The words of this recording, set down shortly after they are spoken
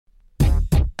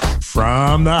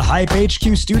From the Hype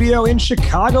HQ studio in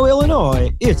Chicago, Illinois,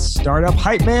 it's Startup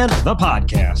Hype Man, the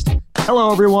podcast.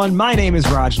 Hello, everyone. My name is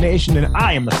Raj Nation, and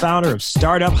I am the founder of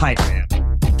Startup Hype Man.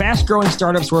 Fast-growing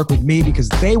startups work with me because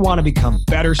they want to become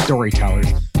better storytellers.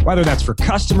 Whether that's for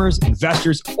customers,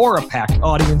 investors, or a packed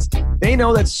audience, they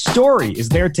know that story is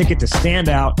their ticket to stand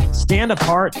out, stand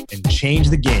apart, and change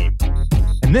the game.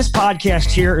 And this podcast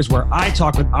here is where I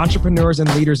talk with entrepreneurs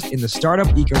and leaders in the startup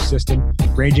ecosystem,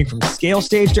 ranging from scale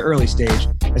stage to early stage,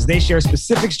 as they share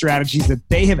specific strategies that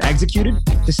they have executed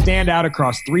to stand out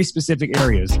across three specific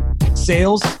areas: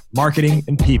 sales, marketing,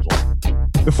 and people.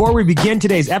 Before we begin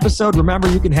today's episode, remember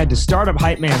you can head to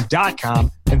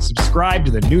startuphypeman.com and subscribe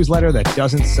to the newsletter that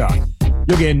doesn't suck.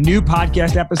 You'll get new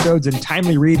podcast episodes and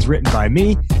timely reads written by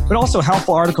me, but also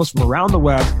helpful articles from around the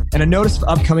web and a notice of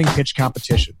upcoming pitch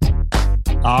competitions.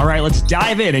 All right, let's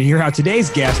dive in and hear how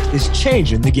today's guest is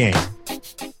changing the game.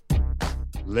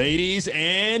 Ladies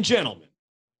and gentlemen,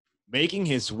 making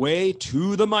his way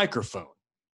to the microphone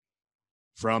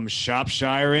from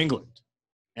Shropshire, England,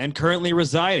 and currently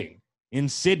residing in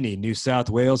Sydney, New South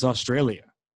Wales, Australia.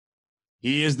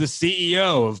 He is the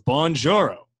CEO of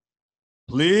Bonjoro.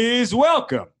 Please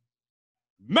welcome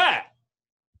Matt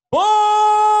Barnett.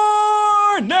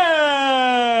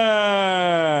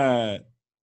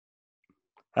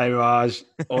 Hey Raj,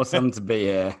 awesome to be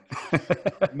here.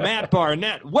 Matt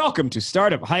Barnett, welcome to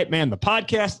Startup Hype Man, the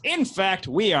podcast. In fact,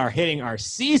 we are hitting our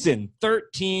season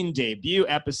 13 debut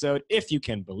episode, if you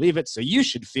can believe it. So you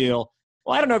should feel,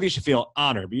 well, I don't know if you should feel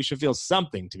honored, but you should feel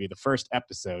something to be the first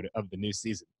episode of the new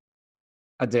season.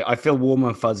 I do. I feel warm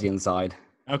and fuzzy inside.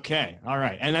 Okay. All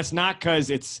right. And that's not because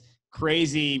it's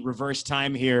crazy reverse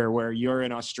time here where you're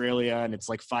in Australia and it's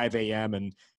like 5 a.m.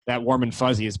 and that warm and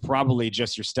fuzzy is probably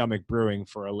just your stomach brewing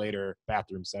for a later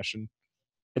bathroom session.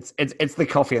 It's the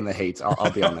coffee and the heat.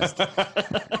 I'll be honest.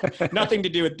 Nothing to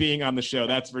do with being on the show,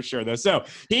 that's for sure, though. So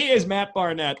he is Matt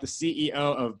Barnett, the CEO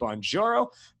of Bonjoro.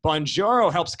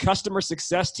 Bonjoro helps customer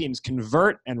success teams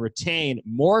convert and retain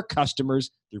more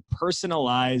customers through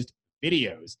personalized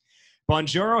videos.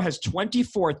 Bonjoro has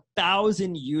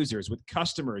 24,000 users with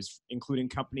customers, including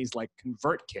companies like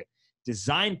ConvertKit,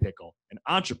 Design Pickle, and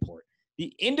Entreport.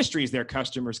 The industries their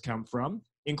customers come from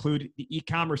include the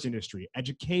e-commerce industry,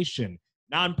 education,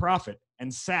 nonprofit,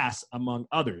 and SaaS, among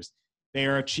others. They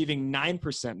are achieving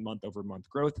 9% month-over-month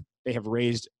growth. They have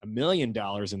raised $1 million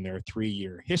in their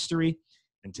 3-year history.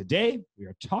 And today, we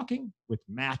are talking with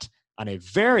Matt on a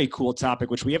very cool topic,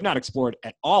 which we have not explored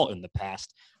at all in the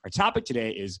past. Our topic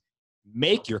today is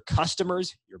make your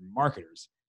customers your marketers.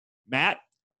 Matt,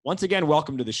 once again,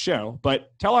 welcome to the show, but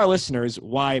tell our listeners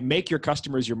why make your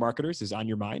customers your marketers is on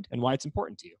your mind and why it's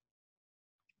important to you.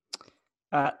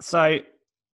 So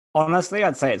honestly,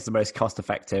 I'd say it's the most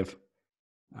cost-effective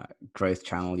growth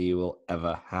channel you will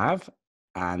ever have,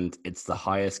 and it's the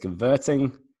highest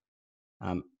converting,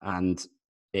 and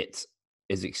it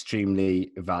is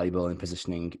extremely valuable in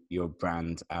positioning your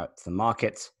brand out to the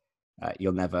market.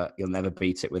 You'll never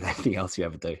beat it with anything else you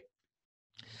ever do.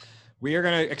 We are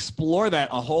going to explore that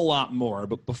a whole lot more,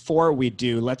 but before we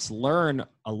do, let's learn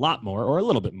a lot more, or a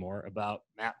little bit more, about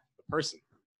Matt, the person.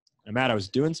 And Matt, I was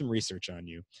doing some research on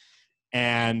you,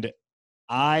 and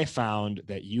I found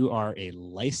that you are a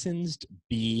licensed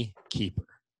beekeeper.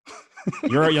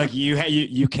 You're like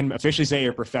you can officially say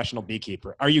you're a professional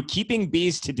beekeeper. Are you keeping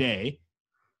bees today?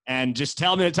 And just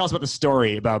tell us about the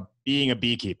story about being a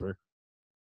beekeeper.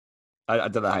 I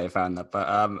don't know how you found that, but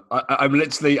I'm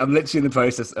literally in the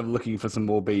process of looking for some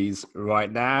more bees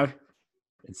right now.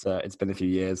 It's been a few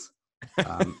years.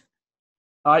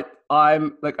 I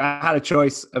had a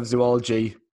choice of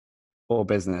zoology or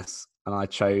business, and I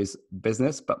chose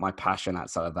business. But my passion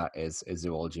outside of that is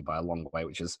zoology by a long way,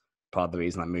 which is part of the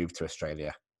reason I moved to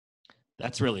Australia.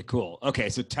 That's really cool. Okay,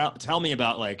 so tell me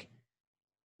about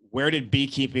where did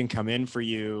beekeeping come in for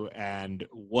you, and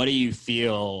what do you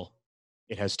feel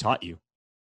it has taught you?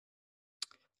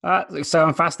 So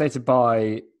I'm fascinated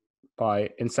by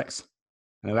insects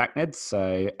and arachnids.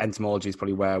 So entomology is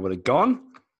probably where I would have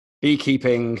gone.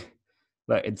 Beekeeping,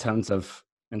 in terms of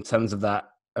that,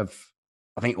 of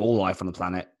I think all life on the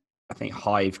planet, I think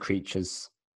hive creatures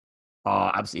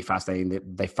are absolutely fascinating.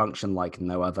 They function like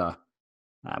no other.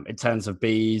 In terms of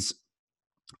bees,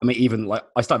 I mean, even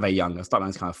I started very young. I started when I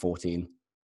was kind of 14,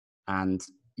 and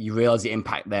you realize the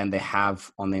impact then they have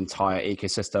on the entire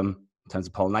ecosystem in terms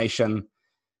of pollination,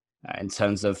 in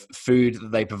terms of food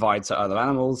that they provide to other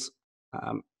animals.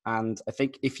 And I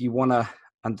think if you want to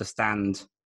understand,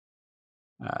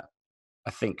 I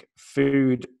think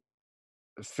food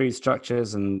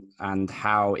structures and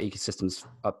how ecosystems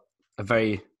are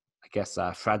very,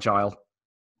 fragile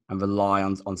and rely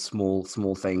on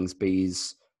small things,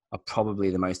 bees are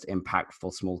probably the most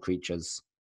impactful small creatures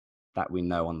that we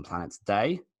know on the planet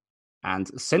today. And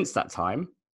since that time,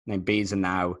 bees are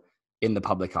now in the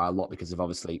public eye a lot because of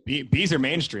obviously bees are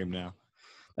mainstream now.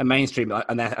 They're mainstream,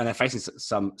 and they're facing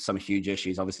some huge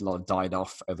issues. Obviously, a lot have died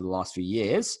off over the last few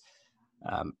years.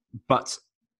 But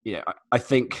I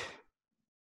think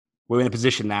we're in a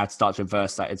position now to start to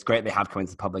reverse that. It's great they have come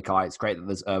into the public eye. It's great that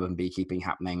there's urban beekeeping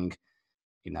happening.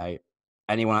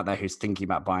 Anyone out there who's thinking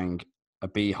about buying a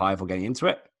beehive or getting into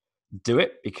it, do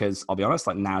it, because I'll be honest,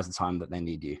 now's the time that they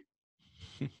need you.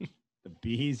 The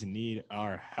bees need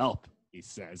our help, he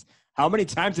says. How many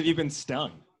times have you been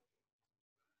stung?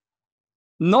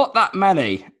 Not that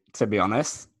many, to be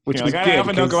honest. Which is good. I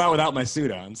often don't go out without my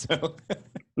suit on, so.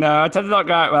 No, I tend to not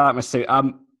go out without my suit.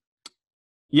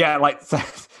 Yeah,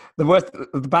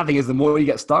 the bad thing is the more you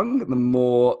get stung, the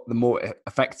more it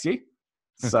affects you.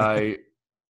 So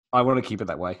I want to keep it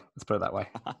that way. Let's put it that way.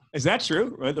 Is that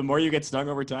true? Right? The more you get stung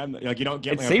over time, you don't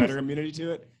get a better immunity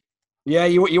to it? Yeah,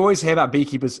 you always hear about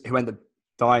beekeepers who end up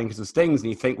dying because of stings, and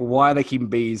you think, well, why are they keeping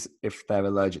bees if they're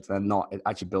allergic? They're not. It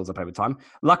actually builds up over time.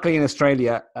 Luckily, in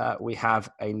Australia, we have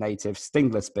a native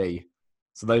stingless bee.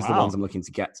 So those are the ones I'm looking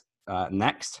to get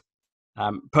next.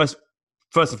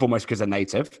 First and foremost, because they're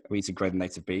native. We need to grow the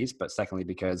native bees. But secondly,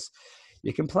 because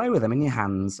you can play with them in your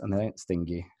hands and they don't sting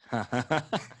you.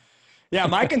 Yeah,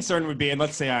 my concern would be, and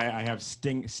let's say I have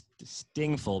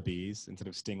stingful bees instead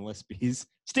of stingless bees.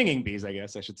 Stinging bees, I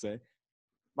guess I should say.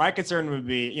 My concern would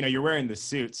be, you're wearing the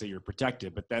suit, so you're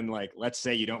protected. But then, let's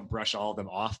say you don't brush all of them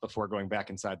off before going back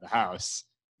inside the house.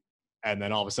 And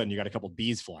then all of a sudden you got a couple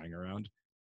bees flying around.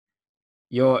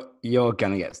 You're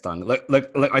going to get stung. Look,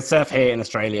 I surf here in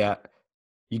Australia.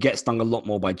 You get stung a lot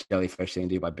more by jellyfish than you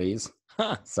do by bees.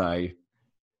 Huh. So,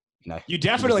 you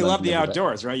definitely love the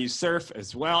outdoors, right? You surf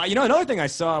as well. Another thing I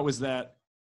saw was that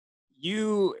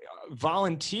you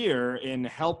volunteer in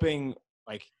helping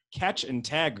catch and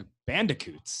tag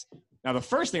bandicoots. Now, the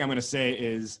first thing I'm going to say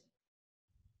is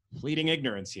fleeting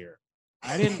ignorance here.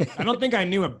 I don't think I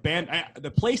knew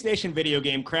the PlayStation video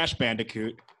game Crash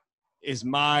Bandicoot is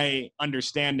my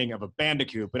understanding of a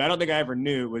bandicoot, but I don't think I ever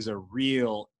knew it was a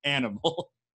real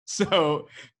animal. So,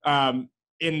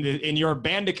 in your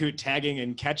bandicoot tagging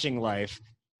and catching life,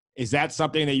 is that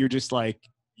something that you're just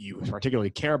you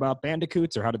particularly care about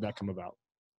bandicoots, or how did that come about?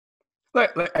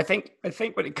 Look, I think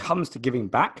when it comes to giving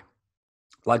back,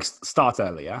 start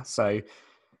earlier. So,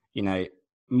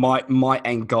 my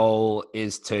end goal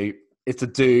is to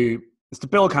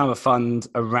build kind of a fund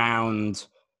around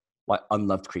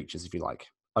unloved creatures, if you like,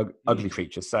 ugly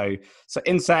creatures. So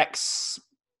insects,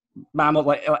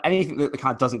 mammal, anything that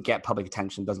kind of doesn't get public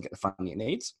attention, doesn't get the funding it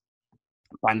needs.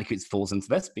 Bandicoots falls into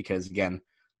this because, again,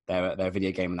 they're a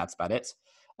video game and that's about it.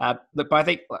 But I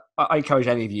think I encourage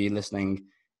any of you listening,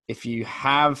 if you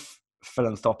have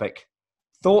philanthropic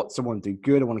thoughts and want to do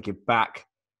good and want to give back,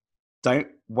 don't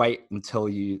wait until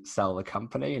you sell the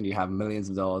company and you have millions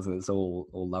of dollars and it's all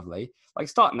lovely.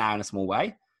 Start now in a small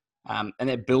way. And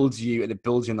it builds you and it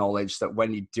builds your knowledge that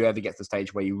when you do ever get to the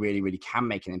stage where you really, really can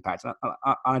make an impact. And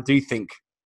I do think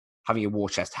having a war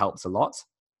chest helps a lot.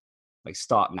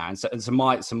 Start now. And so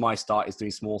my start is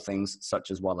doing small things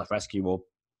such as wildlife rescue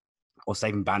or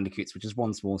saving bandicoots, which is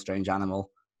one small strange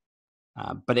animal.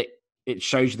 But it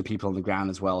shows you the people on the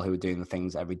ground as well who are doing the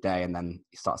things every day, and then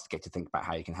it starts to get to think about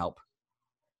how you can help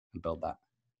and build that.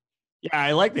 Yeah,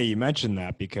 I like that you mentioned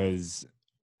that because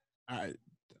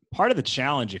part of the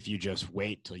challenge, if you just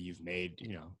wait till you've made,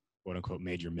 quote unquote,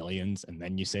 made your millions, and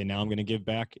then you say, now I'm going to give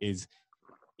back, is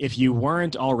if you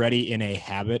weren't already in a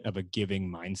habit of a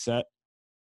giving mindset,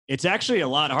 it's actually a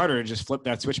lot harder to just flip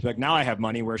that switch. Be now I have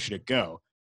money, where should it go?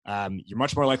 You're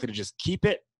much more likely to just keep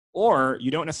it, or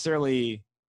you don't necessarily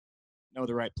know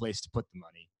the right place to put the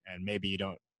money. And maybe you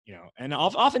don't, and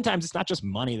oftentimes it's not just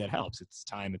money that helps. It's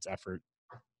time, it's effort.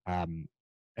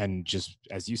 And just,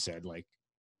 as you said,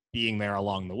 being there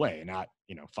along the way, not,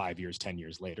 5 years, 10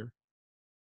 years later.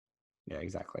 Yeah,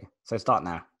 exactly. So start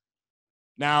now.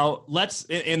 Now, let's,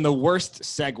 in the worst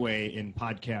segue in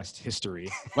podcast history,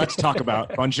 let's talk about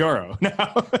Bonjoro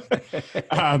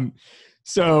now.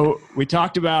 So we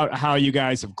talked about how you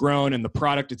guys have grown, and the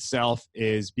product itself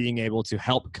is being able to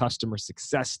help customer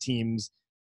success teams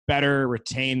better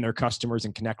retain their customers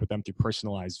and connect with them through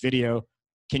personalized video.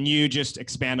 Can you just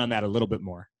expand on that a little bit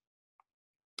more?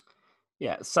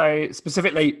 Yeah. So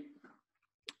specifically,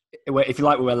 if you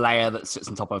like, we're a layer that sits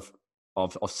on top of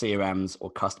CRMs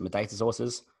or customer data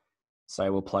sources.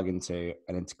 So we'll plug into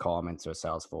an Intercom, into a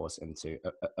Salesforce, into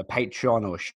a Patreon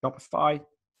or a Shopify.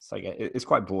 So yeah, it's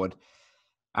quite broad.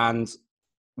 And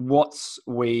what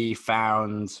we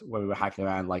found when we were hacking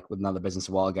around, like with another business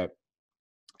a while ago,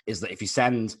 is that if you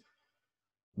send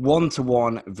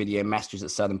one-to-one video messages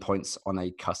at certain points on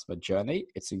a customer journey,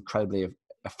 it's incredibly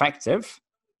effective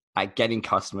at getting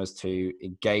customers to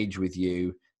engage with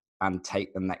you and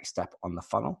take the next step on the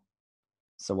funnel.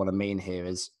 So what I mean here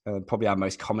is probably our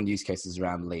most common use cases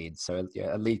around leads. So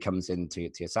a lead comes into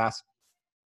your SaaS,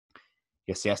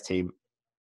 your CS team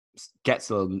gets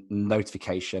a little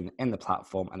notification in the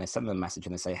platform, and they send them a message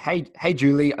and they say, hey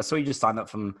Julie, I saw you just signed up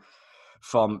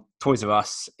from Toys R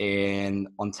Us in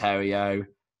Ontario.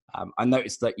 I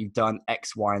noticed that you've done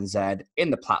X, Y, and Z in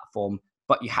the platform,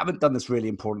 but you haven't done this really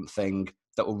important thing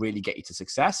that will really get you to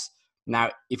success.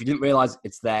 Now, if you didn't realize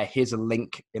it's there, here's a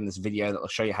link in this video that will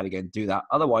show you how to go and do that.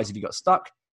 Otherwise, if you got stuck,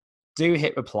 do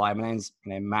hit reply. My name's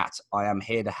Matt. I am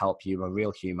here to help you. I'm a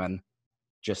real human.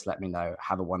 Just let me know.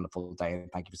 Have a wonderful day,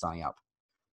 and thank you for signing up.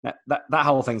 Now, that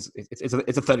whole thing's it's a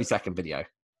 30-second video.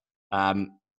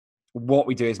 What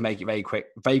we do is make it very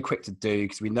quick to do,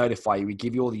 because we notify you. We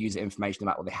give you all the user information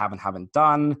about what they have and haven't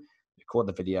done. Record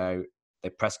the video. They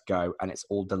press go, and it's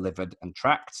all delivered and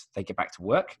tracked. They get back to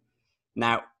work.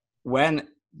 Now, when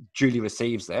Julie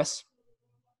receives this,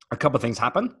 a couple of things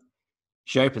happen.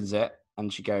 She opens it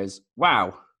and she goes,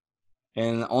 wow, in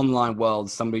an online world,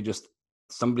 somebody just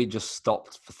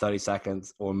stopped for 30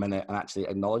 seconds or a minute and actually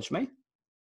acknowledged me,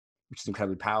 which is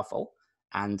incredibly powerful.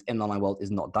 And in the online world is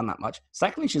not done that much.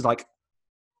 Secondly, she's like,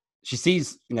 she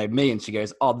sees, me, and she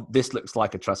goes, oh, this looks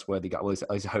like a trustworthy guy. Well,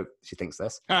 I hope she thinks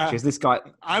this. She goes, this guy.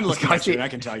 I'm looking at you, and I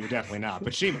can tell you're definitely not,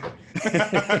 but she.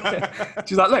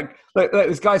 She's like, look,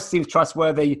 this guy seems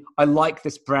trustworthy. I like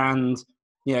this brand.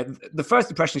 The first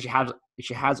impression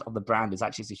she has of the brand is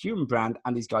actually it's a human brand,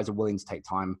 and these guys are willing to take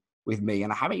time with me,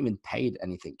 and I haven't even paid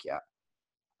anything yet.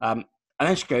 And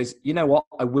then she goes, you know what?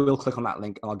 I will click on that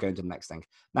link, and I'll go into the next thing.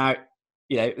 Now,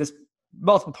 there's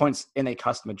multiple points in a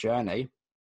customer journey.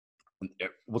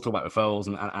 We'll talk about referrals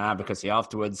and advocacy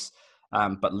afterwards,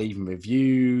 but leaving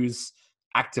reviews,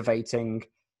 activating,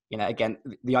 again,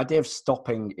 the idea of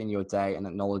stopping in your day and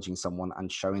acknowledging someone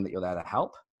and showing that you're there to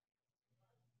help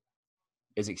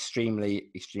is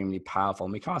extremely, extremely powerful.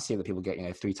 And we can't see that people get,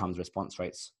 3 times response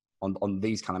rates on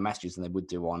these kind of messages than they would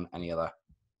do on any other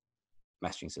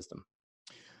messaging system.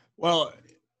 Well,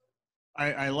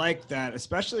 I like that,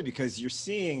 especially because you're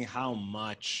seeing how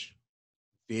much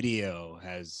video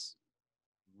has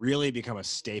really become a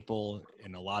staple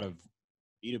in a lot of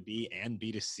B2B and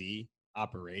B2C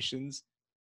operations.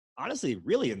 Honestly,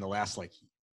 really in the last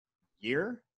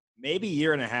year, maybe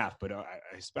year and a half, but I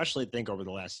especially think over the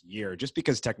last year, just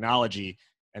because technology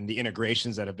and the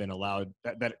integrations that have been allowed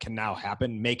that can now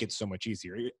happen make it so much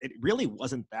easier. It really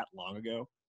wasn't that long ago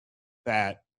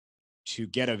that to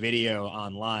get a video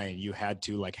online, you had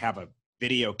to have a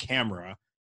video camera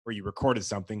where you recorded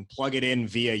something, plug it in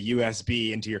via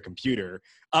USB into your computer,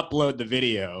 upload the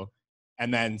video,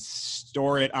 and then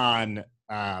store it on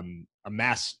a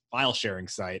mass file sharing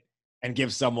site and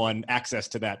give someone access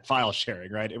to that file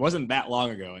sharing, right? It wasn't that long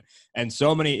ago. And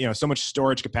so many, so much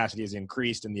storage capacity has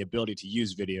increased, and the ability to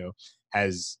use video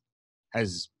has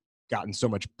gotten so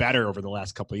much better over the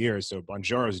last couple of years. So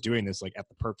Bonjoro is doing this at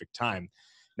the perfect time.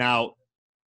 Now,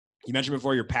 you mentioned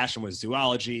before your passion was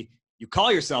zoology. You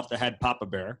call yourself the head Papa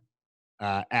Bear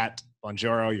at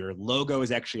Bonjoro. Your logo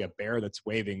is actually a bear that's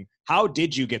waving. How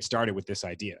did you get started with this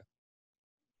idea?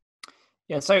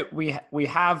 Yeah, so we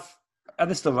have,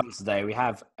 and this still runs today, we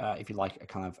have, if you like, a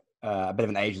kind of a bit of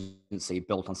an agency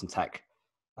built on some tech,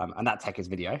 and that tech is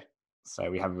video. So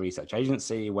we have a research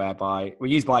agency whereby we're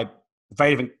used by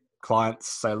very different clients,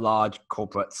 so large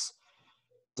corporates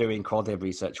doing qualitative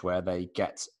research where they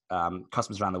get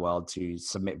customers around the world to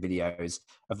submit videos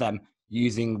of them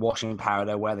using washing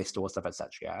powder, where they store stuff,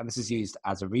 etc. And this is used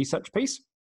as a research piece.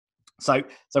 So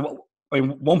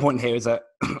one point here is that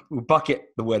we bucket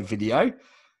the word video.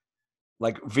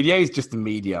 Video is just a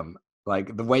medium.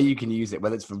 The way you can use it,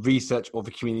 whether it's for research or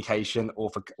for communication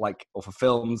or for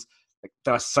films,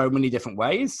 there are so many different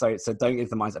ways. So don't get into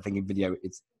the mindset thinking video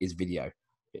is video.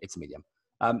 It's a medium.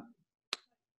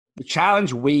 The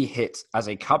challenge we hit as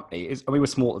a company is, we were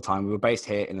small at the time. We were based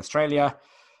here in Australia.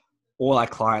 All our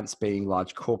clients, being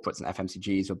large corporates and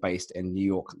FMCGs, were based in New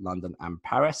York, London, and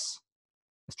Paris.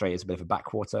 Australia is a bit of a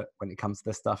backwater when it comes to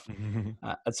this stuff.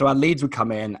 And so our leads would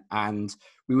come in, and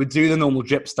we would do the normal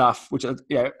drip stuff, which at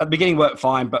the beginning worked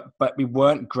fine, but we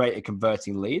weren't great at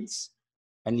converting leads.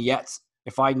 And yet,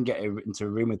 if I can get into a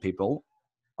room with people,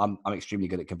 I'm extremely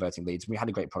good at converting leads. We had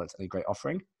a great product and a great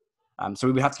offering. So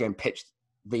we would have to go and pitch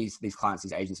these clients,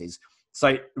 these agencies.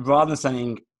 So rather than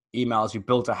sending emails, we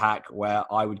built a hack where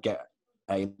I would get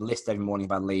a list every morning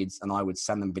of our leads, and I would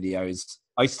send them videos.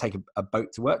 I used to take a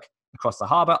boat to work across the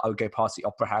harbour. I would go past the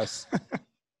Opera House.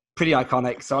 Pretty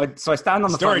iconic. So I stand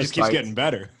on the story front just of keeps boat. getting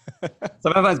better.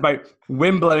 So I'm on this boat,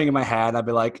 wind blowing in my hair, and I'd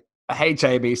be like, "Hey,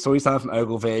 JB, saw you stand from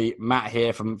Ogilvy. Matt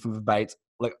here from the Bait.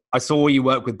 Look, I saw you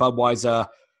work with Budweiser,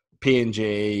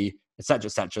 P&G, etc.,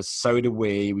 etc. So do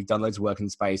we. We've done loads of work in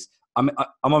space. I'm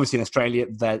obviously in Australia.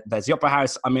 There's the Opera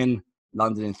House. I'm in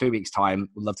London in 3 weeks' time.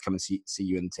 Would love to come and see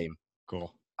you and the team."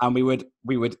 Cool. And we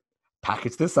would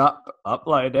package this up,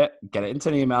 upload it, get it into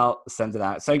an email, send it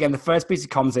out. So again, the first piece of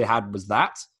comms they had was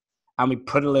that, and we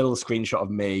put a little screenshot of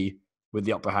me with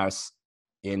the Opera House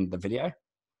in the video.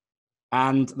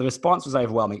 And the response was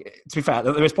overwhelming. To be fair,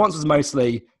 the response was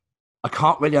mostly, "I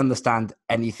can't really understand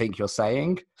anything you're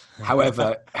saying.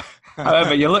 However,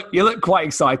 you look quite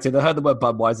excited. I heard the word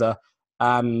Budweiser,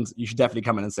 and you should definitely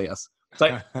come in and see us."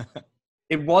 So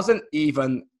it wasn't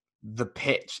even the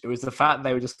pitch. It was the fact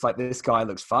they were just like, "This guy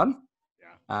looks fun."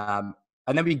 Yeah.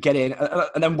 And then we get in,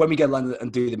 and then when we get to London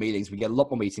and do the meetings, we get a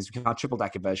lot more meetings. We can have triple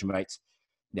that conversion rate.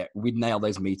 Yeah, we nail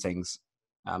those meetings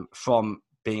from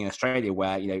being in Australia,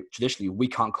 where traditionally we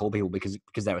can't call people because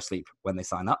they're asleep when they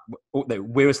sign up.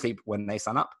 We're asleep when they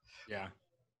sign up. Yeah.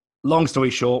 Long story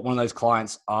short, one of those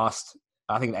clients asked,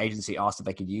 I think the agency asked if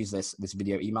they could use this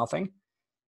video email thing.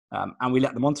 And we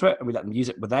let them onto it, and we let them use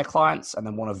it with their clients. And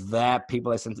then one of their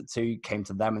people they sent it to came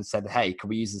to them and said, "Hey, can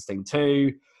we use this thing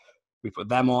too?" We put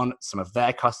them on. Some of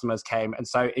their customers came. And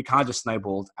so it kind of just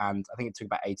snowballed. And I think it took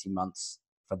about 18 months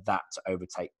for that to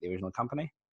overtake the original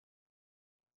company.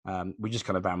 We just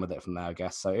kind of ran with it from there, I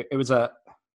guess. So it was a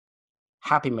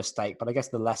happy mistake. But I guess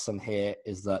the lesson here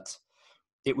is that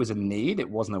it was a need.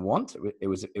 It wasn't a want. It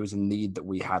was a need that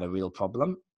we had a real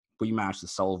problem. We managed to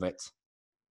solve it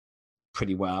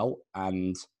pretty well.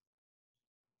 And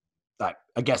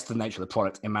I guess the nature of the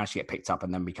product, it managed to get picked up.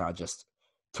 And then we kind of just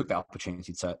took that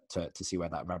opportunity to see where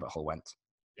that rabbit hole went.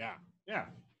 Yeah. Yeah.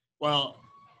 Well,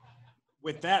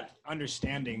 with that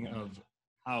understanding of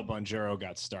how Bonjoro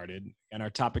got started, and our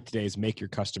topic today is make your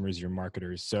customers your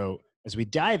marketers. So as we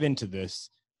dive into this,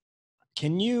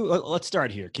 let's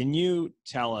start here. Can you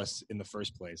tell us in the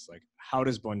first place, like, how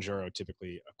does Bonjoro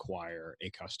typically acquire a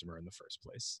customer in the first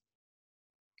place?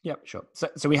 Yep, sure.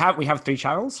 So we have 3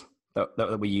 channels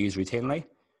that we use routinely.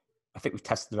 I think we've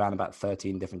tested around about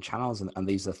 13 different channels, and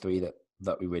these are 3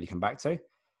 that we really come back to.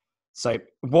 So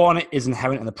one is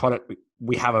inherent in the product.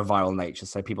 We have a viral nature.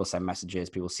 So people send messages,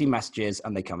 people see messages,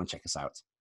 and they come and check us out.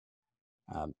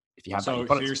 If you have so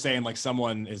you're saying like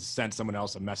someone has sent someone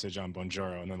else a message on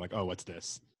Bonjoro, and they're like, "Oh, what's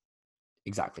this?"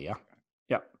 Exactly.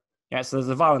 Yeah. So there's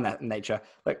a viral nature.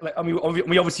 I mean,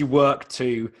 we obviously work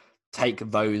to take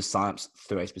those signups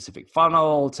through a specific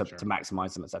funnel to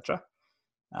maximize them, etc.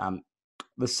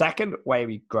 The second way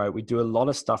we grow, we do a lot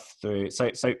of stuff through.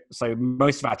 So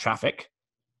most of our traffic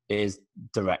is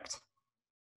direct,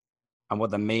 and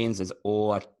what that means is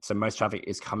most traffic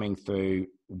is coming through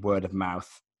word of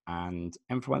mouth and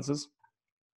influencers.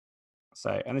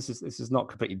 So, and this is not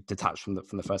completely detached from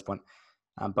the first point,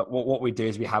 but what we do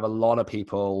is we have a lot of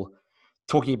people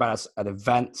talking about us at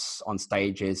events, on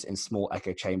stages, in small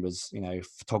echo chambers.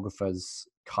 Photographers,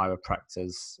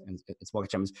 chiropractors, and small echo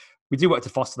chambers. We do work to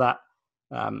foster that.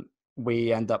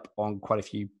 We end up on quite a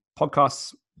few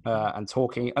podcasts and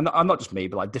talking, and not just me,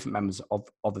 but like different members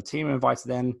of the team are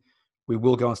invited in. We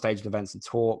will go on stage at events and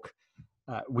talk.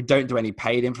 We don't do any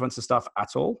paid influencer stuff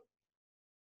at all.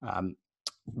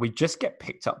 We just get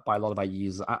picked up by a lot of our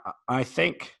users. I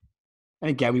think, and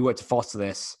again, we work to foster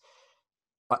this.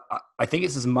 I think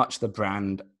it's as much the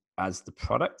brand as the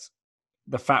product.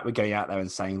 The fact we're going out there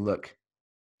and saying, "Look,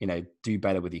 do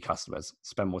better with your customers,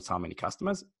 spend more time with your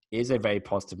customers," is a very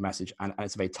positive message, and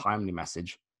it's a very timely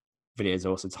message. Videos are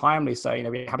also timely, so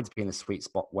we happen to be in a sweet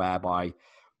spot whereby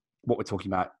what we're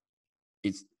talking about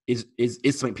is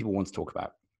something people want to talk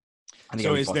about. And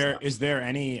so is there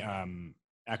any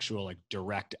actual like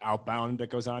direct outbound that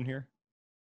goes on here?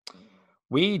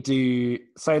 We do.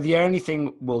 So the only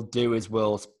thing we'll do is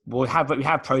we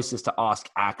have process to ask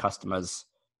our customers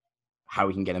how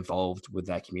we can get involved with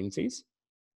their communities,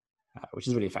 which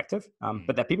is really effective.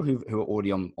 But they're people who are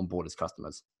already on board as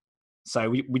customers. So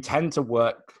we tend to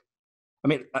work. I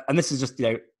mean, and this is just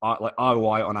like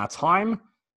ROI on our time.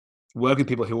 Work with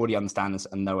people who already understand us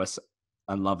and know us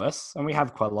and love us, and we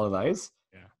have quite a lot of those.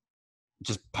 Yeah, it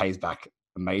just pays back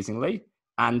amazingly.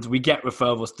 And we get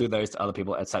referrals through those to other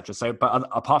people, etc. So, but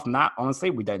apart from that, honestly,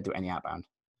 we don't do any outbound.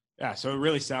 Yeah. So it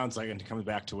really sounds like, and it comes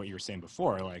back to what you were saying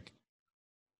before, like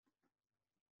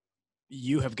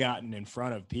you have gotten in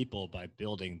front of people by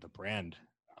building the brand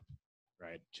up,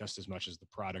 right? Just as much as the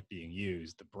product being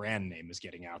used, the brand name is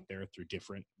getting out there through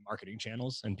different marketing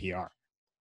channels and PR.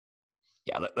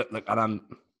 Yeah, look, and I'm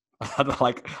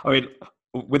like, I mean,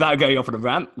 without going off on a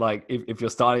rant, like if you're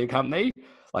starting a company,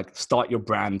 like start your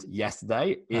brand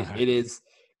yesterday. It is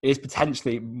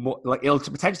potentially more like it'll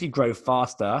potentially grow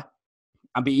faster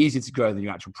and be easier to grow than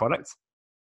your actual product.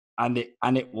 And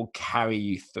it will carry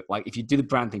you through. Like if you do the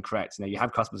branding correct, you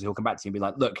have customers who'll come back to you and be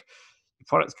like, look, your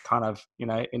product's kind of,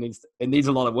 it needs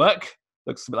a lot of work.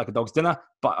 Looks a bit like a dog's dinner,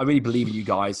 but I really believe in you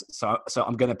guys. So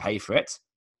I'm going to pay for it.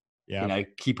 Yeah.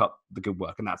 Keep up the good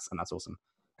work. And that's awesome.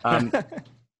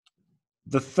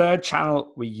 The third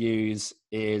channel we use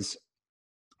is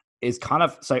kind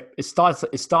of, so it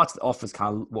started off as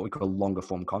kind of what we call longer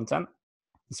form content.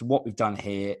 So what we've done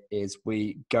here is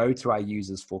we go to our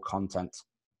users for content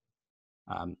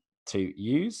to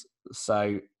use.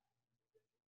 So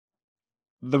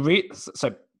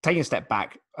so taking a step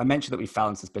back, I mentioned that we fell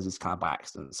into this business kind of by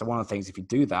accident. So one of the things, if you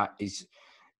do that, is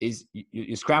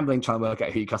you're scrambling trying to work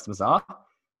out who your customers are,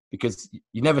 because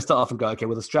you never start off and go, okay,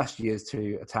 well the strategy is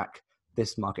to attack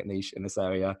this market niche in this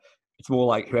area. It's more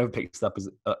like whoever picks it up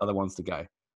are the ones to go.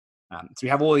 So we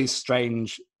have all these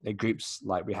strange groups,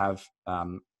 like we have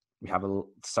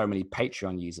so many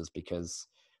Patreon users because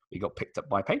we got picked up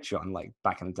by Patreon like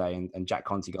back in the day, and Jack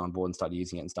Conti got on board and started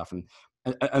using it and stuff.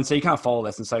 And so you kind of follow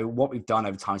this. And so what we've done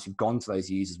over time is we've gone to those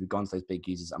users, we've gone to those big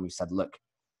users, and we've said, look,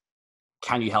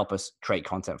 can you help us create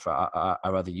content for our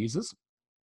other users?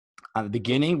 At the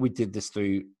beginning, we did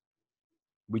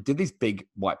these big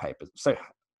white papers. So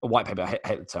a white paper, I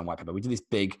hate the term white paper. We did these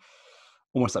big,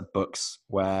 almost like books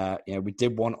where, we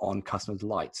did one on customer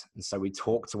delight. And so we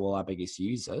talked to all our biggest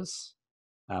users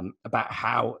about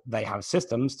how they have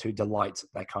systems to delight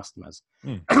their customers.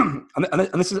 And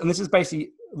this is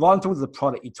basically, rather than talking to the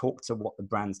product, you talk to what the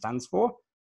brand stands for.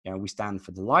 We stand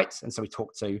for delight. And so we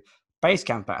talk to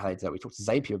Basecamp about how they do it. We talk to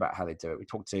Zapier about how they do it. We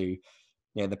talk to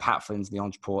the Pat Flynn's and the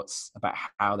Entreports about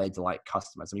how they delight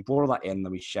customers. And we brought all that in,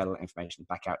 then we shared all that information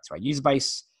back out to our user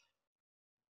base.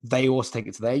 They also take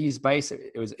it to their user base.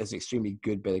 It was an extremely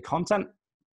good bit of content,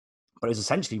 but it was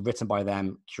essentially written by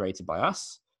them, curated by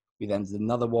us. We then did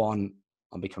another one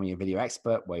on becoming a video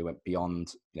expert, where we went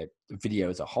beyond video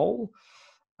as a whole.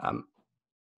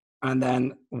 And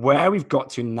then where we've got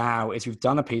to now is we've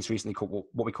done a piece recently called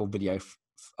what we call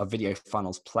a video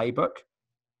funnels playbook.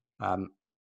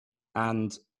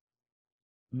 And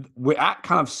we're at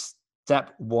kind of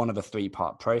step one of a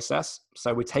 3-part process.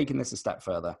 So we're taking this a step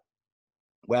further,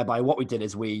 whereby what we did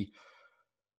is we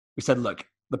said, look,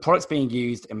 the product's being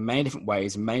used in many different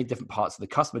ways, in many different parts of the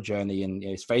customer journey. And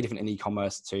it's very different in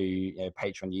e-commerce to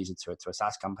Patreon user to a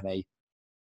SaaS company.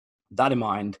 That in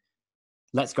mind,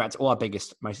 let's go out to all our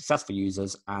biggest, most successful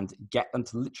users and get them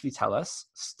to literally tell us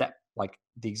the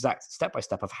exact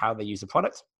step-by-step of how they use the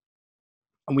product.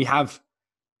 And we have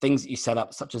things that you set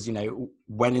up, such as,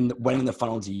 when in the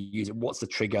funnel do you use it? What's the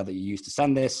trigger that you use to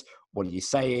send this? What are you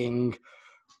saying?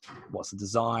 What's the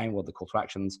design? What are the call to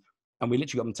actions? And we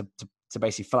literally got them to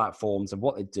basically fill out forms of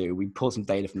what they do. We pulled some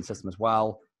data from the system as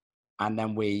well. And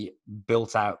then we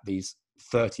built out these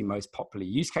 30 most popular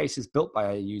use cases built by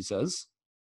our users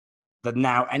that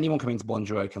now anyone coming to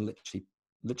Bonjoro can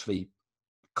literally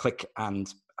click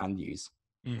and use.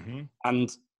 Mm-hmm.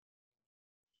 And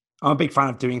I'm a big fan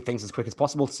of doing things as quick as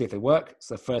possible to see if they work.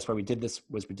 So the first way we did this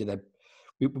was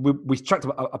we struck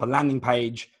up a landing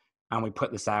page, and we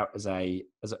put this out as a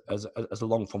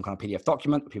long form kind of PDF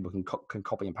document that people can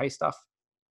copy and paste stuff.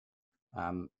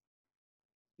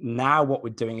 Now what we're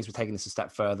doing is we're taking this a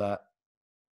step further,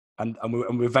 and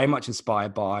we're very much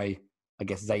inspired by, I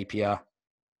guess, Zapier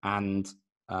and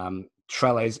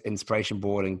Trello's inspiration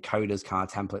board and Coda's kind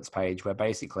of templates page, where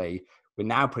basically we're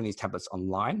now putting these templates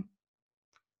online.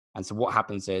 And so what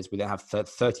happens is we then have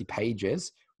 30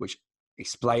 pages which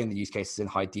explain the use cases in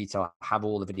high detail, have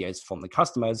all the videos from the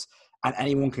customers, and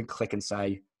anyone can click and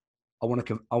say, I want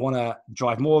to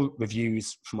drive more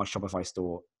reviews for my Shopify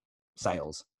store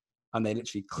sales. And they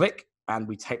literally click, and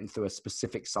we take them through a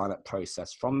specific sign-up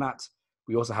process from that.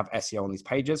 We also have SEO on these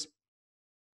pages.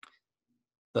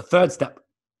 The third step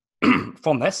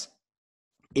from this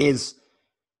is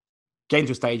getting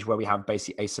to a stage where we have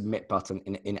basically a submit button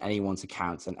in anyone's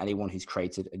account, and anyone who's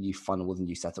created a new funnel with a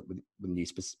new setup with new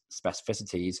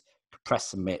specificities, press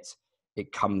submit,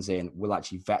 it comes in, we'll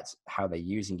actually vet how they're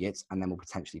using it, and then we'll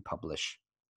potentially publish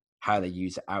how they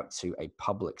use it out to a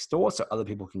public store so other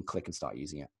people can click and start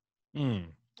using it.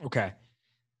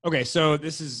 Okay, so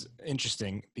this is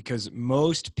interesting because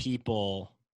most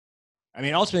people,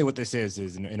 ultimately what this is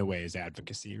in a way is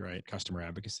advocacy, right? Customer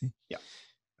advocacy. Yeah.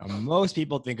 Most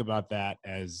people think about that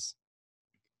as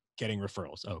getting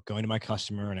referrals. Oh, going to my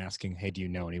customer and asking, hey, do you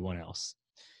know anyone else?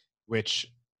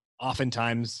 Which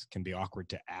oftentimes can be awkward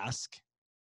to ask.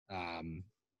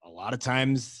 A lot of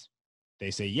times they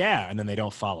say, yeah, and then they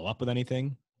don't follow up with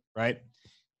anything, right?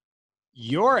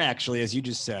 You're actually, as you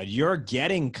just said, you're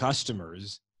getting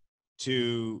customers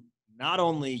to not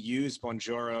only use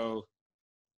Bonjoro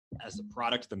as a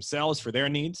product themselves for their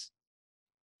needs,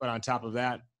 but on top of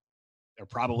that, they're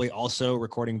probably also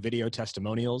recording video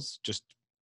testimonials, just,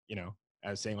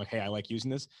 as saying like, hey, I like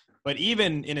using this. But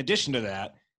even in addition to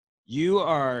that, you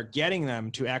are getting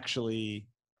them to actually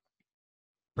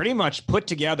pretty much put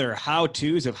together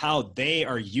how-tos of how they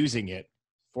are using it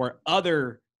for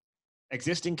other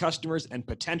existing customers and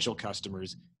potential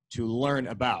customers to learn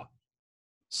about.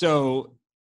 So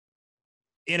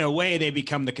in a way, they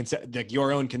become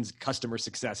your own customer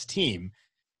success team.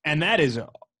 And that is,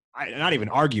 not even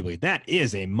arguably, that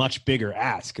is a much bigger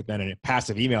ask than a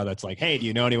passive email that's like, hey, do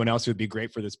you know anyone else who would be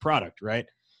great for this product, right?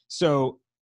 So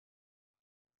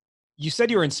you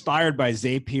said you were inspired by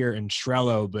Zapier and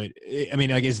Trello, but I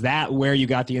mean, like, is that where you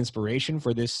got the inspiration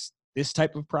for this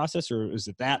type of process, or is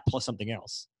it that plus something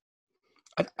else?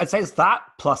 I'd say it's that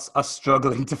plus us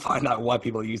struggling to find out why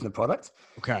people are using the product.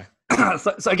 Okay.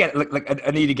 so again, like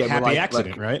I need to get happy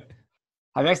accident, right?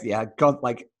 Happy accident, yeah.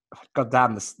 God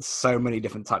damn, there's so many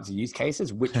different types of use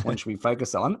cases. Which one should we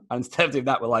focus on? And instead of doing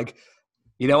that, we're like,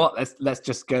 you know what? Let's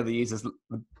just go to the users.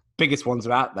 The biggest ones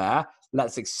are out there.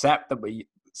 Let's accept that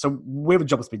So we're a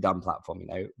jobs to be done platform.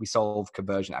 We solve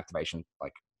conversion, activation,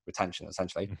 like retention,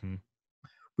 essentially. Mm-hmm.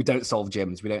 We don't solve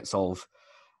gyms. We don't solve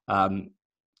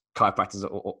chiropractors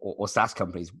or SaaS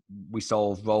companies. We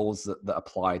solve roles that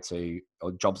apply to,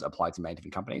 or jobs that apply to many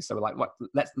different companies. So we're like,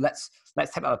 let's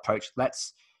take that approach.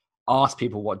 Let's ask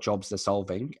people what jobs they're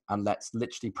solving, and let's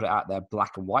literally put it out there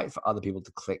black and white for other people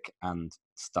to click and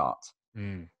start.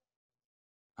 Mm.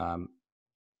 Like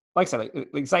I said,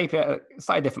 like Zapier, it's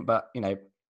slightly different, but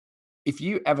if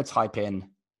you ever type in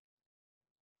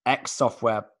X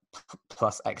software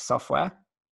plus X software,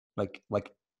 like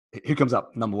who comes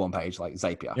up number one page? Like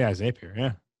Zapier. Yeah, Zapier.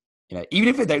 Yeah. Even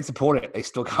if they don't support it, they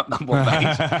still come up number one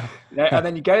page. And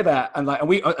then you go there,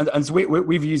 and so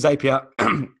we've used Zapier.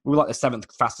 We were like the 7th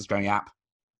fastest growing app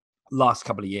last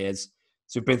couple of years.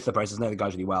 So we've been through the process, know the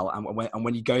guys really well, and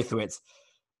when you go through it,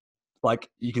 like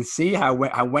you can see how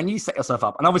when you set yourself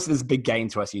up, and obviously there's a big gain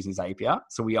to us using Zapier,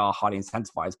 so we are highly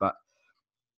incentivized, but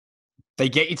they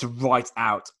get you to write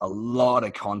out a lot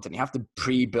of content. You have to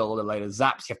pre-build a load of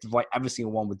zaps. You have to write every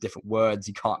single one with different words.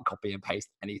 You can't copy and paste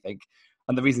anything.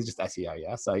 And the reason is just SEO,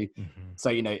 yeah? So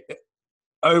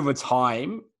over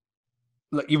time,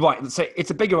 look, you're right. So it's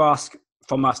a bigger ask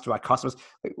from us to our customers.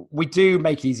 We do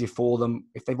make it easier for them.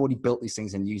 If they've already built these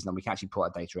things and using them, we can actually pull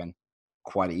that data in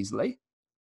quite easily.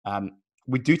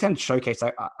 We do tend to showcase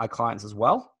our clients as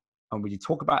well, and we do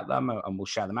talk about them, and we'll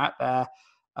share them out there.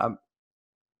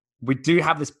 We do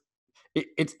have this.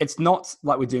 It's not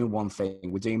like we're doing one thing.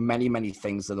 We're doing many, many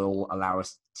things that all allow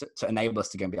us to enable us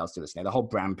to go and be able to do this. The whole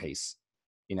brand piece.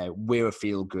 We're a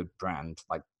feel-good brand.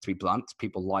 Like, to be blunt,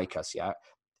 people like us. Yeah,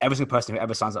 every single person who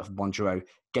ever signs up for Bonjoro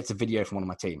gets a video from one of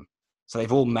my team. So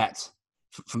they've all met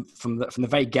from the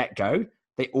very get-go.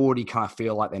 They already kind of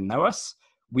feel like they know us.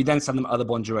 We then send them other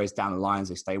Bonjoros down the lines.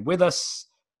 They stay with us.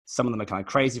 Some of them are kind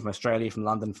of crazy, from Australia, from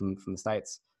London, from the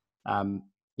States.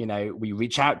 We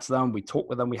reach out to them. We talk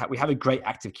with them. We have a great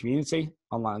active community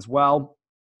online as well,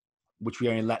 which we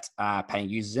only let paying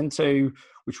users into,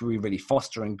 which we really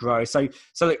foster and grow. So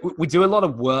we do a lot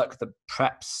of work that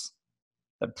preps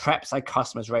our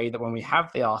customers ready, that when we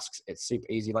have the asks, it's super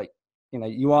easy. Like,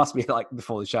 you asked me like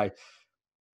before the show,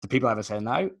 do people ever say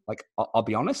no? Like, I'll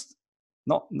be honest,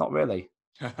 not really.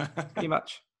 Pretty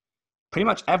much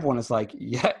everyone is like,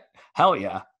 yeah, hell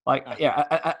yeah. Like,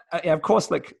 yeah, of course,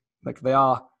 like they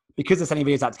are, because they're sending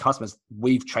videos out to customers,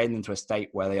 we've trained them to a state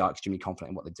where they are extremely confident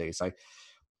in what they do. So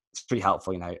it's pretty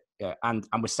helpful, yeah, and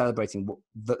we're celebrating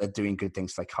that they're doing good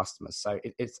things for their customers. So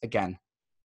it's again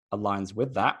aligns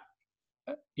with that.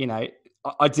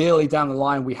 Ideally down the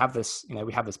line, we have this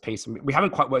piece, and we haven't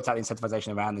quite worked out the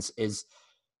incentivization around this. Is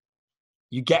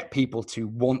you get people to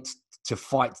want to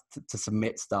fight to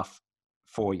submit stuff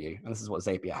for you, and this is what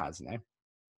Zapier has.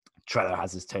 Trello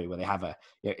has this too, where they have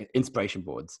inspiration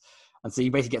boards, and so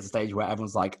you basically get to the stage where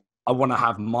everyone's like, I want to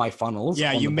have my funnels.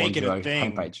 Yeah, on you the make it a Bonjoro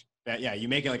thing. Homepage. You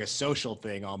make it like a social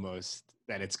thing almost.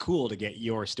 That it's cool to get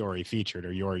your story featured,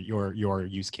 or your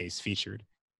use case featured.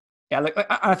 Yeah, like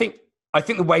I think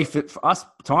the way for us,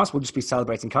 will just be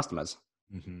celebrating customers.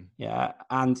 Mm-hmm. Yeah,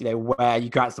 and where you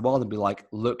go out to the world and be like,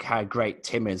 look how great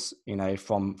Tim is,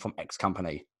 from X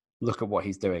company. Look at what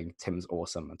he's doing. Tim's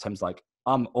awesome, and Tim's like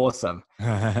I'm awesome.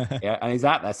 Yeah, and he's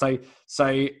out there.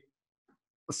 So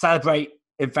celebrate,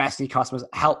 invest in your customers,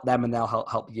 help them, and they'll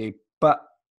help you. But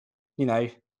you know,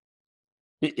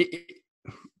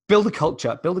 build a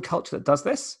culture that does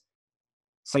this.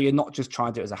 So you're not just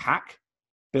trying to do it as a hack.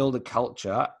 Build a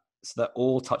culture so that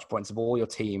all touch points of all your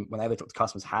team, whenever they talk to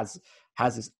customers, has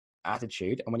this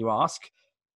attitude. And when you ask,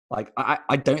 like,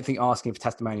 I don't think asking for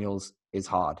testimonials is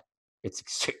hard. It's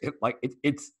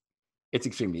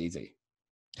extremely easy.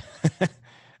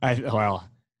 Well,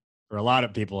 for a lot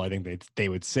of people, I think they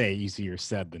would say easier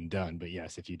said than done. But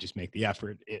yes, if you just make the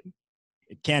effort, it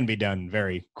can be done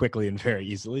very quickly and very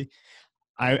easily.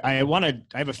 I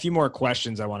have a few more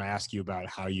questions I want to ask you about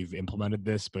how you've implemented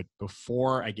this. But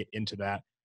before I get into that,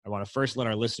 I want to first let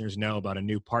our listeners know about a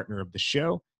new partner of the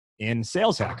show in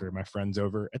Sales Hacker, my friends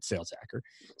over at Sales Hacker.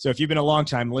 So if you've been a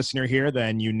longtime listener here,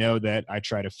 then you know that I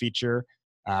try to feature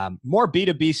more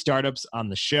B2B startups on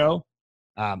the show,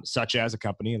 such as a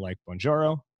company like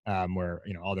Bonjoro, where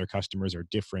all their customers are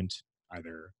different,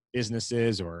 either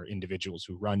businesses or individuals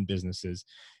who run businesses.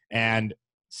 And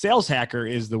Sales Hacker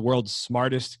is the world's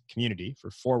smartest community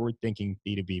for forward-thinking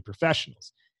B2B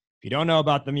professionals. If you don't know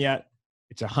about them yet,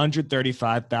 it's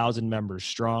 135,000 members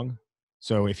strong.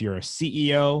 So if you're a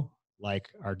CEO, like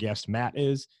our guest Matt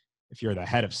is, if you're the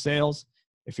head of sales,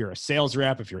 if you're a sales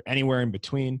rep, if you're anywhere in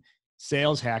between,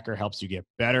 Sales Hacker helps you get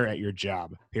better at your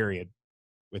job, period,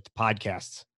 with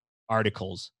podcasts,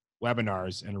 articles,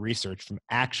 webinars, and research from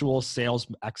actual sales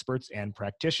experts and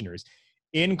practitioners,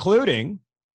 including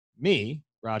me,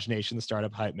 Raj Nation, the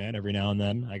startup hype man. Every now and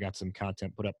then I got some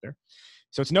content put up there.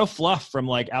 So it's no fluff from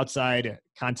like outside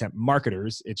content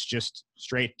marketers. It's just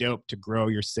straight dope to grow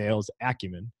your sales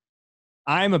acumen.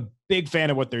 I'm a big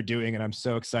fan of what they're doing, and I'm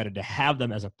so excited to have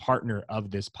them as a partner of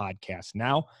this podcast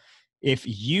now. If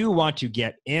you want to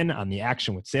get in on the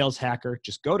action with Sales Hacker,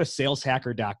 just go to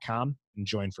saleshacker.com and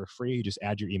join for free. You just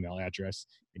add your email address,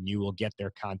 and you will get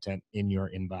their content in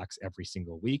your inbox every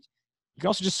single week. You can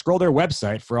also just scroll their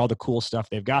website for all the cool stuff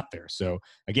they've got there. So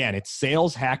again, it's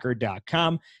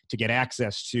saleshacker.com to get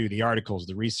access to the articles,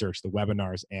 the research, the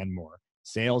webinars, and more.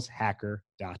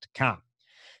 Saleshacker.com.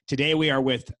 Today we are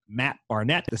with Matt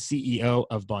Barnett, the CEO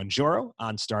of Bonjoro,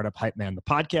 on Startup Hype Man, the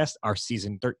podcast, our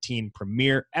season 13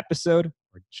 premiere episode,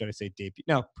 or should I say debut?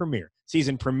 No, premiere.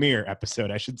 Season premiere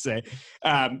episode, I should say.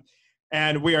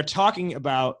 And we are talking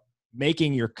about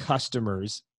making your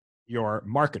customers your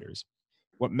marketers.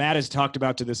 What Matt has talked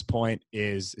about to this point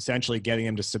is essentially getting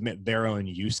them to submit their own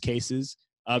use cases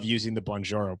of using the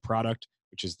Bonjoro product,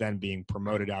 which is then being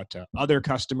promoted out to other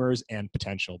customers and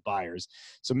potential buyers.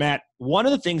 So Matt, one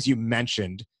of the things you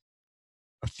mentioned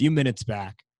a few minutes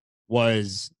back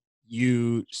was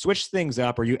you switched things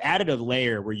up, or you added a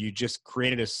layer where you just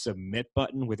created a submit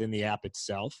button within the app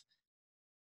itself.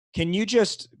 Can you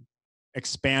just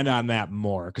expand on that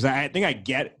more? Because I think I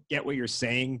get what you're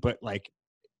saying, but like,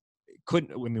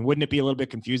 wouldn't it be a little bit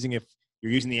confusing if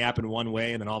you're using the app in one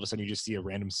way and then all of a sudden you just see a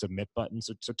random submit button?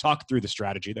 So talk through the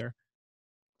strategy there.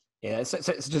 Yeah, so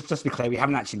just to be clear, we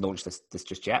haven't actually launched this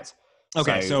just yet.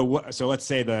 Okay, so let's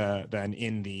say we're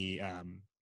in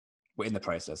the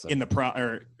process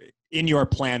in your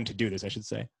plan to do this, I should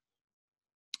say.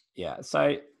 Yeah.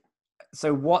 So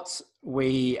what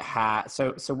we have,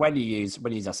 so when you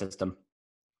use our system,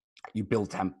 you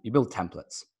build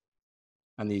templates.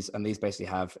 And these basically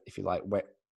have, if you like,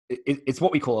 it's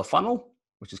what we call a funnel,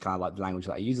 which is kind of like the language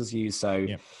that our users use. So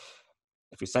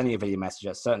if you're sending a video message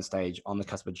at a certain stage on the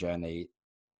customer journey,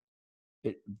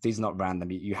 these are not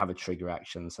random. You have a trigger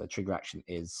action. So the trigger action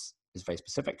is very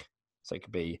specific. So it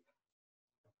could be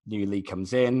new lead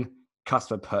comes in,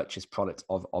 customer purchase product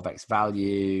of X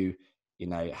value,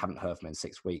 haven't heard from in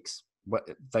 6 weeks.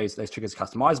 Those triggers are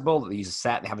customizable. The user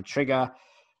set, they have a trigger.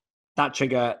 That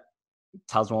trigger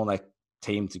tells them all their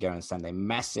team to go and send a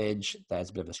message. There's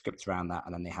a bit of a script around that,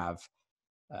 and then they have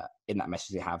in that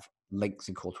message they have links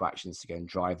and call to actions to go and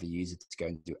drive the user to go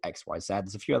and do X, Y, Z.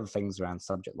 There's a few other things around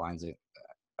subject lines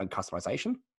and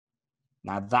customization.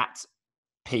 Now that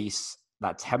piece,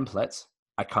 that template,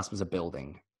 our customers are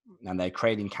building, and they're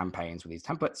creating campaigns with these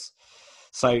templates.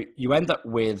 So you end up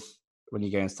with, when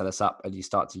you go and set us up and you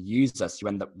start to use us, you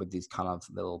end up with these kind of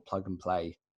little plug and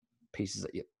play pieces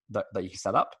that you can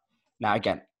set up. Now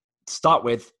again, to start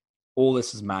with, all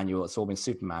this is manual. It's all been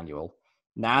super manual.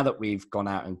 Now that we've gone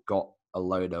out and got a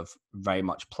load of very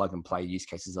much plug and play use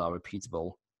cases that are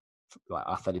repeatable, like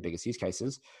our 30 biggest use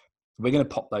cases, we're going to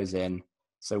pop those in.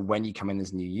 So when you come in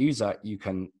as a new user, you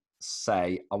can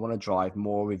say, I want to drive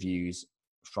more reviews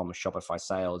from Shopify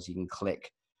sales. You can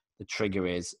click, the trigger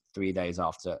is 3 days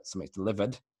after something's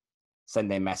delivered,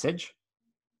 send a message.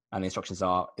 And the instructions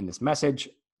are in this message.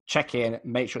 Check in,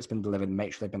 make sure it's been delivered,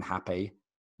 make sure they've been happy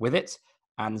with it.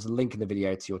 And there's a link in the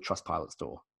video to your Trustpilot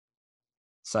store.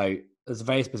 So there's a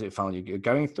very specific funnel you're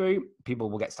going through. People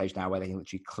will get to stage now where they can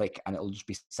literally click and it'll just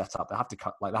be set up. They have to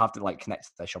connect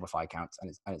to their Shopify account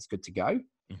and it's good to go.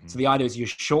 So the idea is you're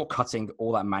shortcutting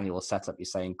all that manual setup. You're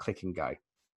saying click and go.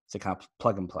 So kind of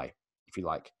plug and play, if you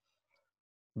like.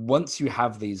 Once you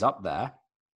have these up there,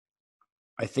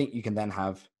 I think you can then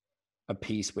have a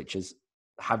piece which is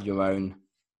have your own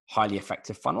highly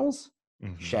effective funnels,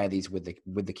 share these with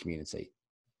the community.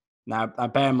 Now,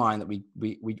 bear in mind that we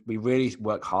really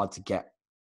work hard to get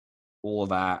all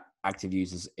of our active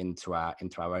users into our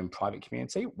own private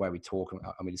community where we talk and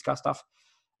we discuss stuff.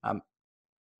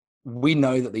 We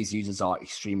know that these users are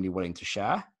extremely willing to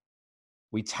share.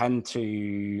 We tend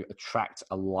to attract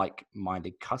a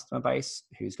like-minded customer base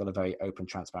who's got a very open,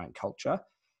 transparent culture.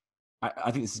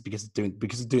 I think this is because of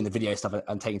doing the video stuff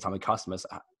and taking time with customers.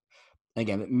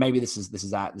 Again, maybe this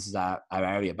is our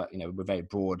area, but we're very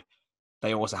broad.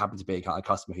 They also happen to be a kind of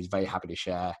customer who's very happy to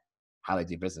share how they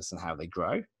do business and how they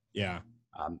grow. Yeah.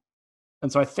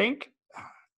 And so I think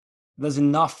there's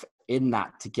enough in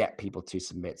that to get people to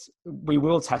submit. We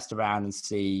will test around and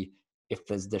see if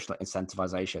there's additional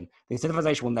incentivization. The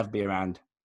incentivization will never be around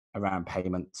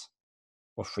payment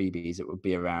or freebies. It would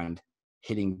be around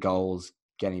hitting goals,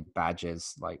 getting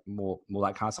badges, like more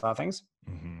that kind of side of things.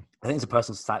 I think it's a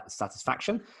personal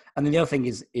satisfaction. And then the other thing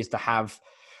is to have,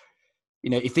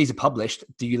 if these are published,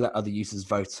 do you let other users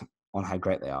vote on how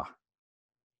great they are?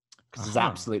 Because there's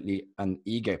absolutely an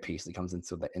ego piece that comes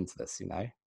into this,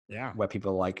 Yeah. Where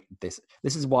people are like this.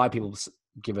 This is why people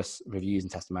give us reviews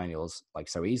and testimonials like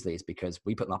so easily, is because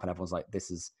we put them up and everyone's like,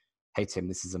 hey Tim,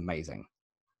 this is amazing.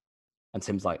 And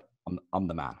Tim's like, I'm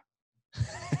the man.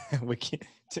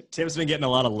 Tim's been getting a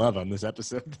lot of love on this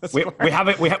episode. We have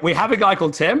a guy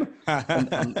called Tim,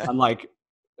 and like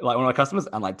one of our customers,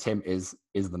 and like Tim is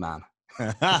the man.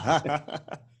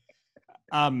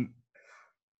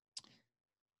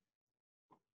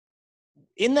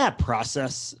 In that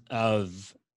process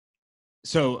of,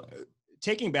 so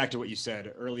taking back to what you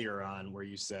said earlier on, where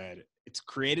you said it's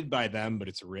created by them, but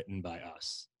it's written by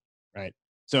us, right?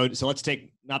 So let's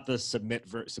take not the submit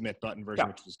button version,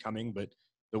 which was coming, but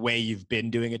the way you've been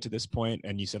doing it to this point.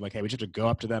 And you said like, hey, we just have to go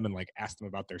up to them and like ask them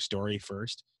about their story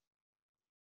first.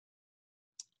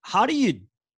 How do you,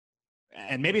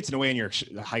 and maybe it's in a way in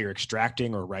how you're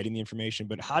extracting or writing the information,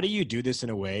 but how do you do this in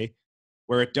a way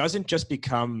where it doesn't just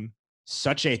become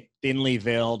such a thinly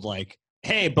veiled, like,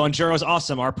 hey, Bonjoro's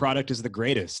awesome, our product is the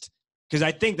greatest? Because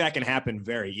I think that can happen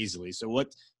very easily. So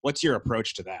what's your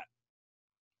approach to that?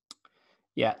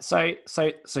 Yeah, so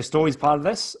story's part of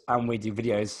this, and we do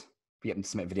videos. We get them to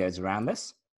submit videos around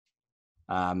this.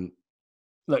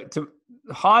 Look, to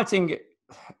highlighting,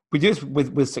 we do this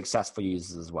with successful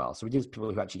users as well. So we do this with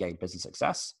people who actually gain business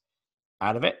success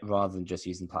out of it, rather than just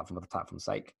using the platform for the platform's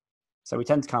sake. So we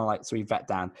tend to we vet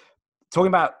down. Talking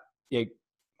about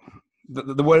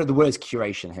the word is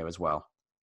curation here as well.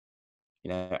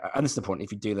 And this is important.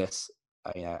 If you do this,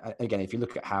 again, if you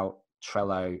look at how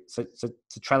Trello, so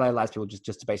Trello allows people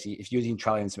just to basically, if you're using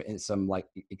Trello in some like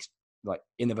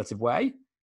innovative way,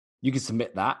 you can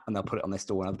submit that and they'll put it on their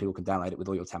store and other people can download it with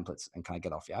all your templates and kind of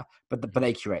get off. Yeah. But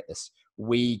they curate this.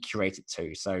 We curate it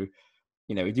too. So,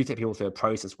 we do take people through a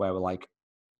process where we're like,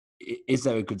 is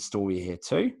there a good story here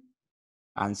too?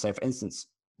 And so for instance,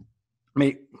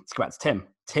 let's go back to Tim.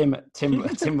 Tim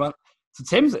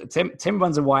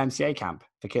runs a YMCA camp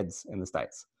for kids in the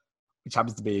States, which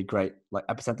happens to be a great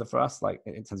epicenter for us, like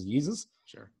in terms of users.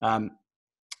 Sure.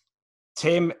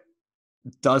 Tim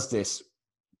does this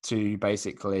to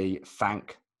basically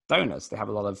thank donors. They have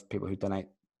a lot of people who donate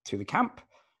to the camp,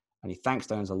 and he thanks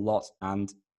donors a lot.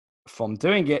 And from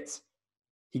doing it,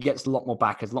 he gets a lot more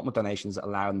backers, a lot more donations that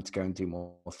allow him to go and do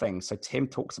more things. So Tim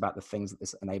talks about the things that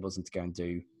this enables him to go and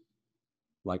do,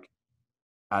 like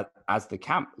as the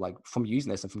camp, like from using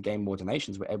this and from getting more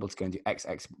donations, we're able to go and do X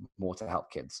more to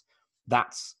help kids.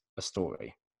 That's a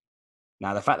story.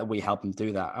 Now, the fact that we help him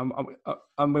do that,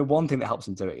 and we're one thing that helps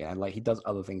him do it, like he does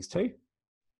other things too.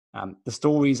 The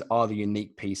stories are the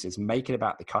unique pieces. Make it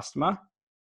about the customer.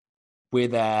 We're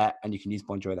there, and you can use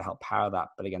Bonjoro to help power that.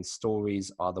 But again,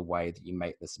 stories are the way that you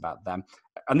make this about them.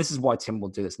 And this is why Tim will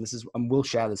do this, and we'll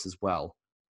share this as well.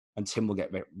 And Tim will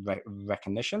get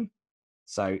recognition.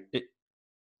 So it's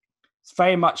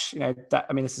very much, that.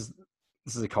 I mean, this is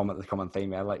the common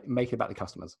theme here. Like, make it about the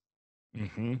customers.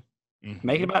 Mm-hmm. Mm-hmm.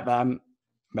 Make it about them.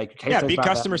 Make a case. Be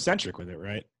customer centric with it,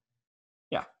 right?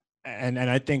 Yeah. And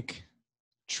I think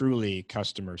truly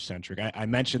customer centric. I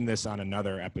mentioned this on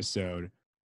another episode.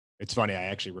 It's funny. I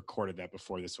actually recorded that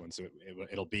before this one, so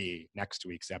it'll be next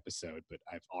week's episode. But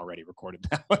I've already recorded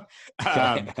that one.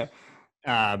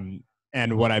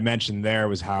 And what I mentioned there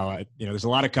was how there's a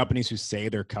lot of companies who say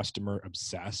they're customer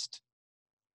obsessed,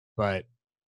 but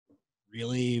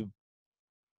really,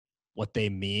 what they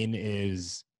mean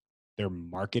is they're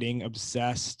marketing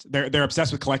obsessed. They're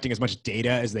obsessed with collecting as much data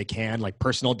as they can, like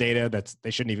personal data they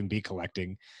shouldn't even be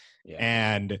collecting,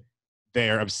 and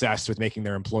they're obsessed with making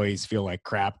their employees feel like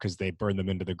crap because they burn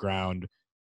them to the ground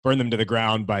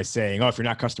by saying, "Oh, if you're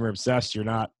not customer obsessed, you're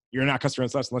not customer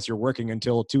obsessed unless you're working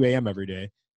until 2 a.m. every day."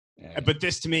 Yeah. But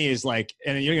this to me is like,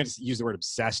 and you don't have to use the word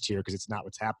obsessed here because it's not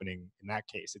what's happening in that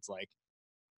case. It's like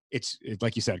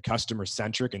you said, customer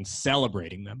centric and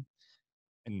celebrating them.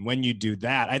 And when you do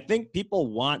that, I think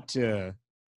people want to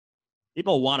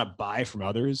buy from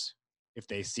others if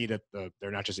they see that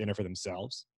they're not just in it for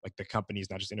themselves, like the company's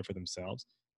not just in it for themselves.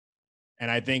 And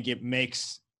I think it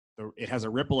has a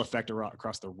ripple effect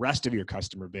across the rest of your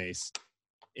customer base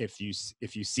if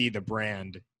you see the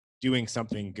brand doing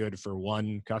something good for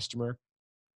one customer,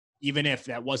 even if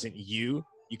that wasn't you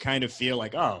kind of feel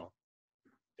like, oh,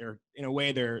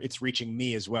 it's reaching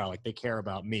me as well. Like they care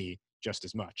about me just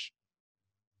as much.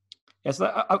 Yeah,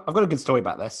 so I've got a good story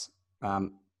about this.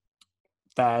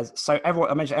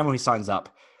 Everyone who signs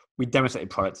up, we demonstrate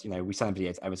products. We send a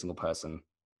video to every single person,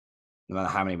 no matter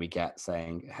how many we get,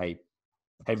 saying, "Hey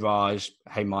Raj,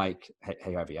 hey Mike, hey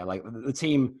whoever." Yeah, like the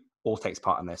team all takes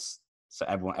part in this, so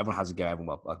everyone has to go.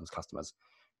 Everyone welcomes customers.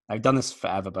 I've done this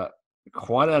forever, but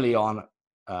quite early on,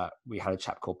 we had a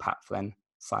chap called Pat Flynn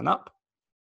sign up,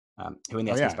 who in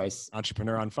the SME space,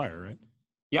 Entrepreneur on Fire, right?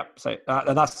 Yep. So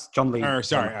that's John Lee. Smart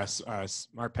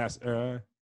Pass.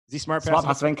 Is he Smart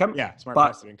Passive Income? Yeah, Smart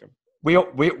Passive Income. We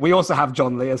also have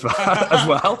John Lee as well.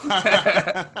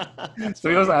 So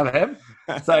we also have him.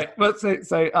 So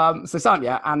Sam,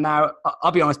 yeah. And now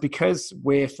I'll be honest, because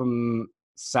we're from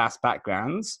SaaS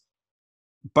backgrounds,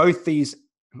 both these,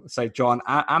 so John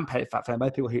and Pat Flynn,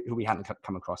 both people who we hadn't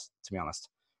come across, to be honest.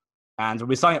 And when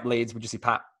we sign up leads, we just see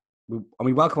Pat.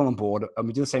 We welcome them on board, and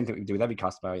we do the same thing we do with every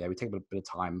customer. We take a bit of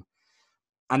time,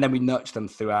 and then we nurture them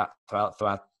throughout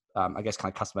I guess,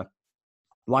 kind of customer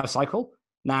life cycle.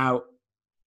 Now,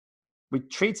 we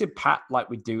treated Pat like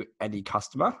we do any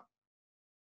customer,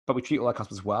 but we treat all our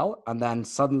customers well. And then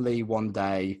suddenly one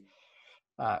day,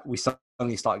 we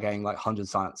suddenly start getting like 100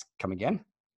 signups coming in,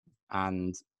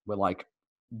 and we're like,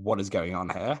 "What is going on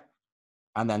here?"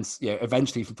 And then,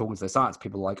 eventually from talking to the science,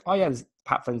 people are like, "Oh yeah, there's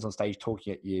Pat Flynn's on stage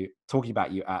talking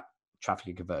about you at Traffic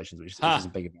and Conversions, which is a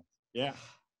big event." Yeah.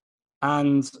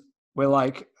 And we're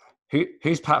like,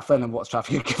 who's Pat Flynn and what's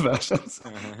Traffic and Conversions?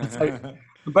 So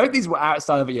both these were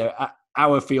outside of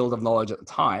our field of knowledge at the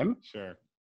time. Sure.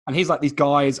 And he's like, these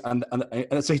guys, and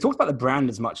so he talks about the brand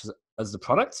as much as the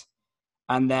product.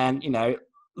 And then,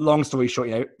 long story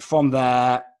short, from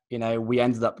there, we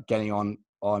ended up getting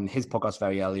on his podcast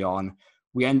very early on.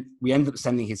 We ended up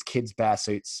sending his kids bear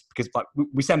suits because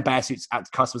we send bear suits out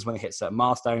to customers when they hit certain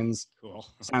milestones. Cool.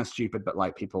 Sounds stupid, but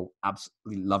like people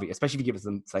absolutely love it, especially if you give it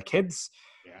them to their kids.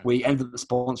 Yeah. We ended up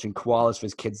sponsoring koalas for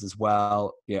his kids as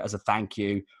well, as a thank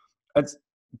you. But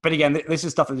again, this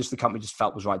is stuff that just the company just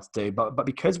felt was right to do. But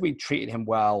because we treated him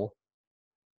well,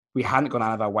 we hadn't gone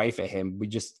out of our way for him.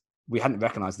 We hadn't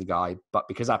recognized the guy, but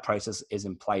because our process is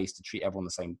in place to treat everyone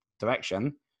the same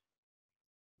direction,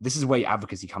 this is where your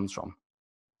advocacy comes from.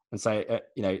 And so,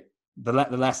 the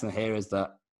lesson here is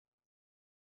that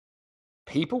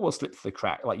people will slip through the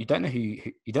crack. Like you don't know who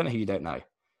you don't know,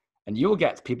 and you will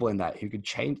get people in there who could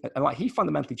change. And like he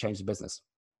fundamentally changed the business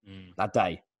that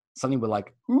day. Suddenly we're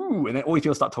like, ooh, and then all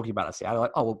people start talking about us. Yeah,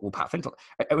 like, oh, well, Pat Flynn.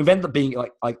 We've ended up being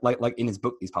like in his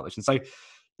book he's published, and so,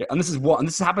 and this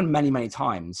has happened many, many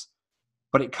times,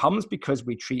 but it comes because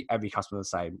we treat every customer the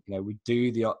same. We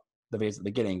do the videos at the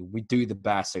beginning. We do the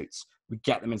bear suits. We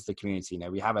get them into the community.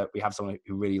 We have someone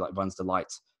who really like runs the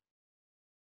lights.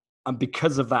 And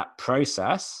because of that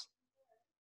process,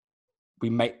 we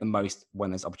make the most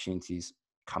when those opportunities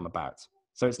come about.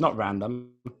 So it's not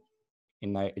random.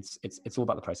 It's all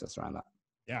about the process around that.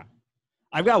 Yeah.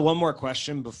 I've got one more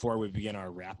question before we begin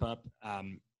our wrap up.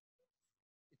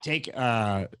 Take it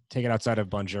outside of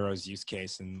Bonjuro's use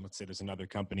case, and let's say there's another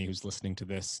company who's listening to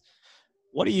this.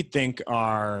 What do you think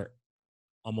are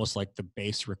almost like the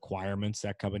base requirements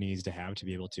that company needs to have to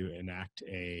be able to enact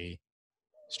a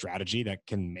strategy that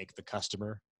can make the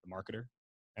customer the marketer?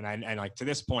 And like to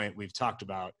this point, we've talked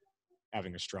about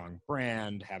having a strong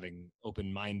brand, having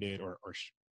open-minded or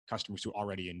customers who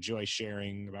already enjoy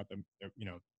sharing about them,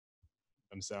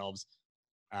 themselves,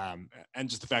 and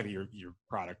just the fact that your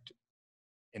product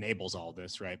enables all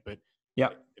this, right? But yeah,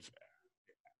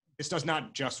 this does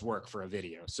not just work for a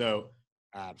video. So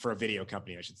for a video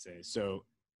company, I should say. So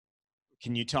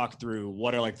can you talk through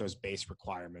what are like those base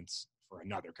requirements for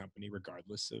another company,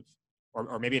 regardless of,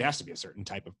 or maybe it has to be a certain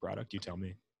type of product? You tell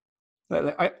me.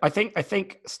 I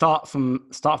think start from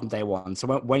day one. So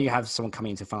when you have someone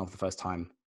coming into funnel for the first time,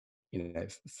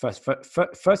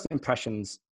 first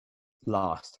impressions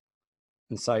last.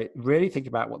 And so really think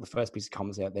about what the first piece of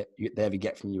comms that they ever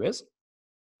get from you is.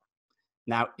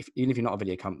 Now, even if you're not a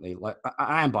video company, like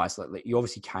I am biased, like you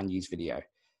obviously can use video,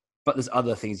 but there's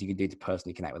other things you can do to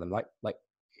personally connect with them. Like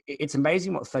it's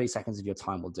amazing what 30 seconds of your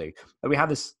time will do. Like we have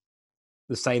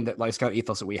the saying that like kind of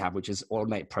ethos that we have, which is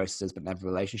automate processes but never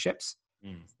relationships.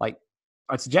 Like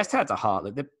I'd suggest that to heart.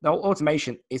 Like the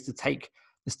automation is to take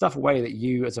the stuff away that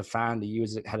you as a founder, you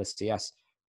as a head of CS,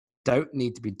 don't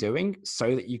need to be doing,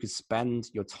 so that you could spend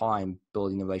your time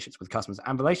building relationships with customers.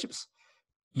 And relationships,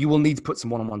 you will need to put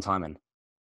some one-on-one time in.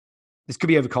 This could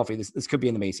be over coffee. This could be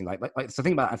in the meeting. So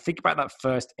think about that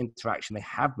first interaction they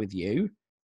have with you.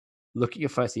 Look at your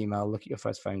first email, look at your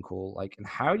first phone call, and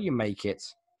how do you make it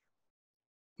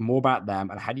more about them,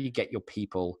 and how do you get your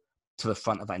people to the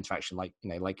front of that interaction?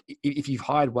 If you've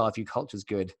hired well, if your culture's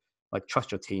good,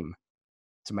 trust your team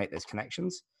to make those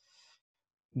connections.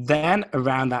 Then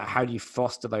around that, how do you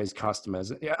foster those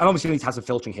customers? And obviously you need to have some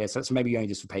filtering here. So maybe you only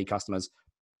just for paid customers.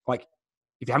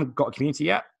 If you haven't got a community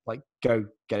yet, go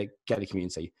get a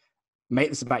community. Make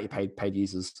this about your paid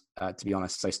users, to be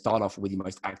honest. So start off with your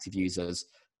most active users.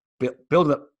 Build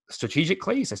it up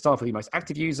strategically. So start off with your most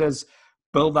active users.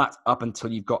 Build that up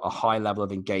until you've got a high level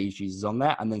of engaged users on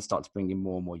there, and then start to bring in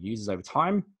more and more users over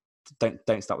time. Don't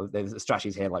start with, there's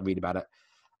strategies here, read about it.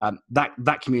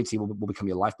 That community will become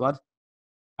your lifeblood.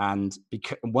 And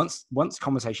because once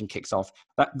conversation kicks off,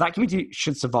 that community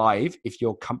should survive if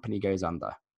your company goes under.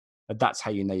 But that's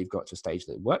how you know you've got to a stage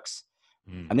that it works.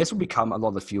 And this will become a lot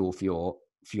of the fuel for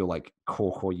your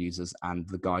core users and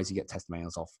the guys you get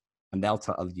testimonials off. And they'll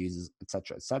tell other users, et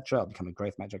cetera, et cetera. It'll become a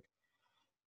growth metric.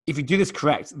 If you do this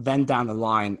correct, then down the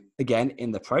line, again,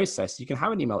 in the process, you can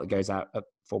have an email that goes out at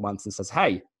 4 months and says,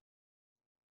 hey,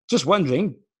 just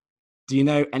wondering, do you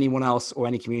know anyone else or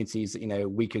any communities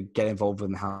that, we could get involved with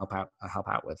and help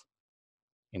out with?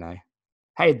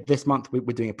 Hey, this month we're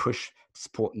doing a push to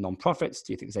support nonprofits.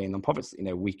 Do you think there's any nonprofits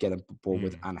that, we get on board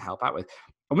with and help out with?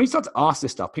 And when you start to ask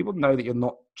this stuff, people know that you're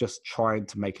not just trying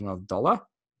to make another dollar.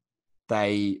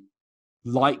 They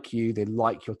like you, they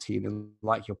like your team, they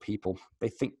like your people. They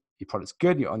think your product's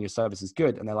good, your service is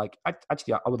good. And they're like, I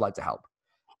would like to help.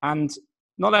 And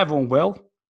not everyone will,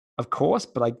 of course,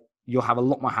 but you'll have a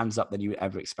lot more hands up than you would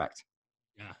ever expect.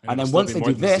 Yeah, and then once they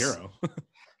do this,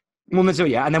 more than zero,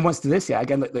 yeah. And then once they do this, yeah,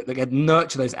 again,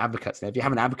 nurture those advocates. Now, if you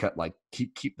have an advocate,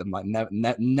 keep them,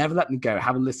 never let them go.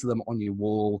 Have a list of them on your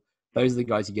wall. Those are the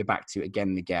guys you give back to again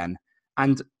and again.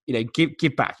 And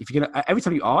give back. If you're gonna, every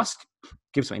time you ask,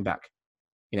 give something back.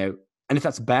 And if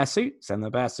that's a bear suit, send them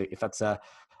a bear suit. If that's a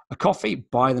coffee,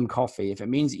 buy them coffee. If it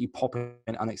means that you pop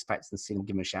in unexpected and see them,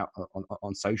 give them a shout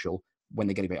on social when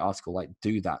they get a great article,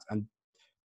 do that. And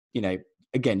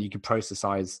again, you can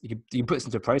processize. You can put this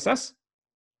into a process,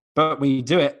 but when you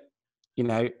do it,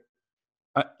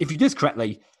 if you do this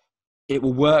correctly, it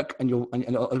will work, and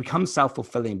it'll become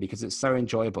self-fulfilling because it's so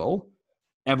enjoyable.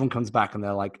 Everyone comes back and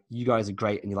they're like, "You guys are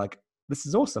great," and you're like, "This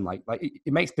is awesome!"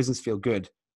 It makes business feel good,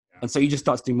 and so you just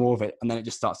start to do more of it, and then it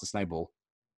just starts to snowball.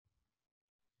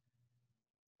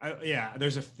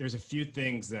 There's a few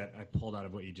things that I pulled out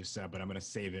of what you just said, but I'm going to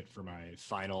save it for my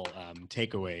final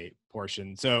takeaway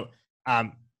portion. So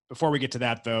before we get to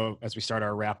that, though, as we start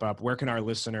our wrap up, where can our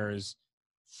listeners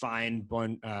find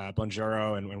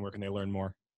Bonjoro, and where can they learn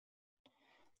more?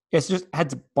 Yes, just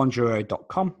head to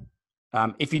bonjoro.com.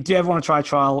 If you do ever want to try a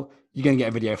trial, you're going to get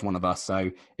a video from one of us. So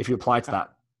if you apply to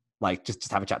that,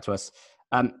 just have a chat to us.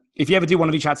 If you ever do want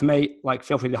to reach out to me,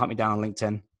 feel free to hunt me down on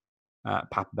LinkedIn.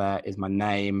 Papa Bear is my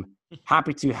name.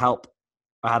 Happy to help.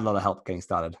 I had a lot of help getting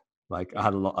started. I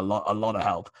had a lot of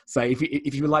help. So if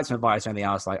you would like some advice or anything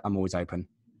else, I'm always open.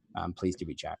 Please do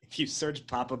reach out. If you search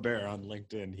Papa Bear on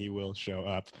LinkedIn, he will show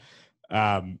up.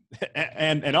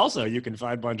 And also you can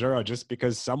find Bonjoro just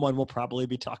because someone will probably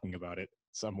be talking about it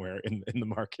somewhere in the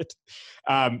market.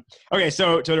 Okay,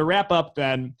 so to wrap up,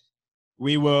 then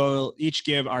we will each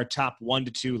give our top 1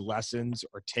 to 2 lessons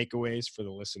or takeaways for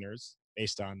the listeners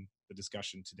based on the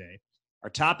discussion today. Our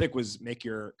topic was make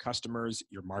your customers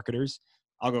your marketers.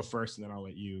 I'll go first, and then I'll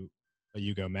let you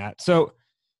go, Matt. So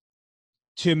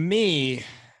to me,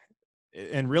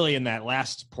 and really in that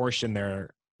last portion there,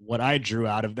 what I drew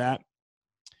out of that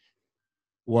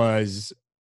was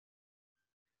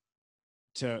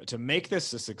to make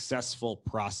this a successful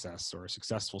process or a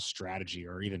successful strategy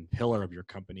or even pillar of your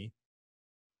company,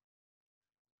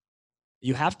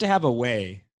 you have to have a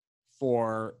way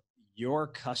for your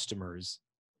customers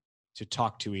to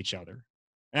talk to each other.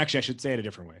 Actually, I should say it a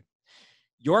different way.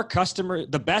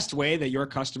 The best way that your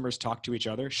customers talk to each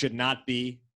other should not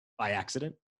be by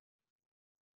accident.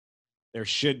 There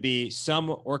should be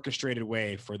some orchestrated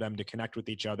way for them to connect with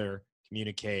each other,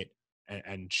 communicate,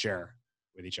 and share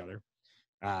with each other.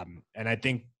 And I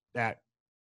think that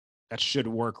should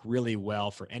work really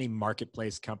well for any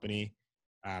marketplace company,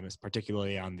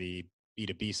 particularly on the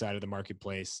B2B side of the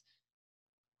marketplace.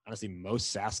 Honestly,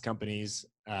 most SaaS companies,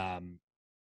 and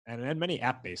many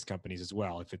app-based companies as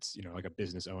well, if it's, like a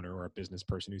business owner or a business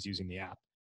person who's using the app.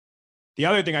 The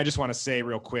other thing I just want to say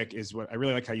real quick is what I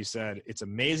really like how you said, it's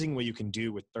amazing what you can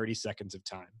do with 30 seconds of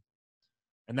time.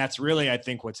 And that's really, I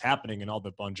think, what's happening in all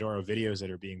the Bonjoro videos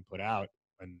that are being put out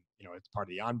when, it's part of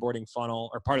the onboarding funnel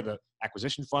or part of the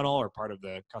acquisition funnel or part of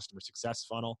the customer success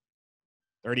funnel.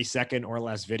 30-second or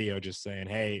less video just saying,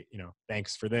 hey,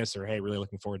 thanks for this, or hey, really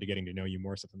looking forward to getting to know you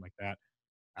more, something like that.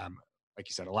 Like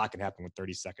you said, a lot can happen with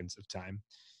 30 seconds of time.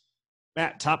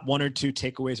 Matt, top 1 or 2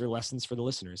 takeaways or lessons for the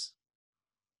listeners?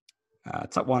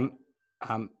 Top 1,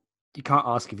 you can't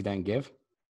ask if you don't give.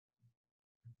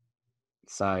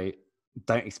 So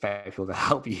don't expect people to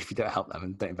help you if you don't help them,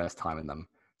 and don't invest time in them.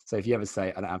 So if you ever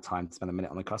say, I don't have time to spend a minute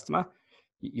on a customer,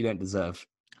 you don't deserve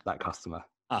that customer.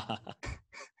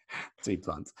 To be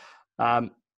blunt.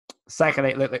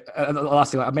 Secondly, the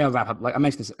last thing, I may wrap up. Like I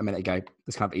mentioned this a minute ago,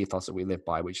 this kind of ethos that we live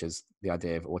by, which is the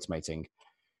idea of automating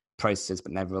processes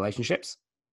but never relationships.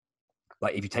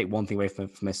 Like if you take one thing away from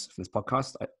this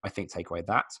podcast, I think take away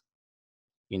that.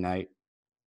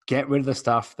 Get rid of the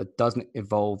stuff that doesn't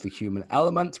involve the human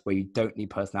element, where you don't need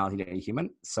personality to be human.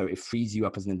 So it frees you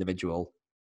up as an individual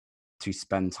to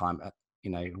spend time at,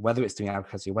 whether it's doing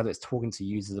advocacy, whether it's talking to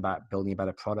users about building a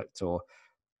better product or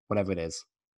whatever it is.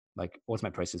 Like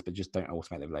automate processes, but just don't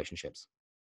automate the relationships.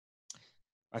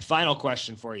 My final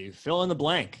question for you, fill in the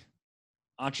blank.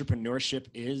 Entrepreneurship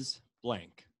is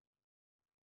blank.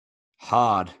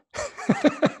 Hard.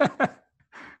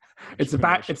 It's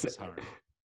about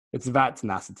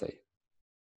tenacity.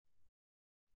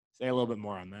 Say a little bit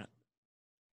more on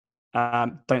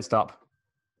that. Don't stop.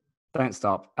 We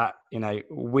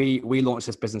launched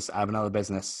this business out of another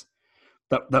business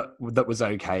that was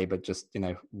okay, but just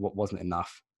what wasn't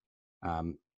enough.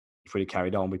 If we'd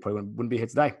carried on, we probably wouldn't be here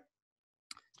today.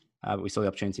 But we saw the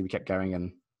opportunity, we kept going,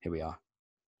 and here we are.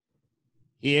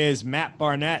 He is Matt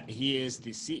Barnett. He is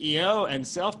the CEO and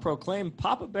self-proclaimed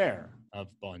Papa Bear of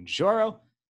Bonjoro.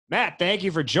 Matt, thank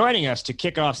you for joining us to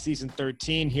kick off season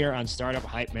 13 here on Startup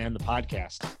Hype Man, the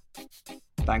podcast.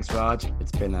 Thanks, Raj.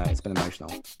 It's been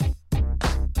emotional.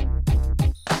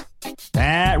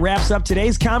 That wraps up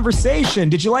today's conversation.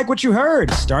 Did you like what you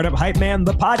heard? Startup Hype Man,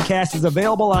 the podcast, is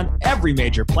available on every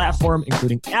major platform,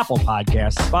 including Apple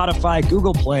Podcasts, Spotify,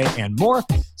 Google Play, and more.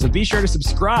 So be sure to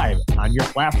subscribe on your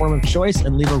platform of choice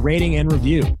and leave a rating and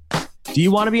review. Do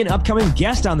you want to be an upcoming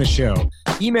guest on the show?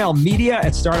 Email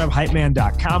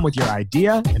media@startuphypeman.com with your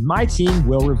idea, and my team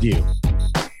will review.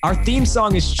 Our theme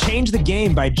song is Change the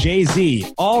Game by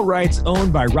Jay-Z, all rights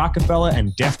owned by Rockefeller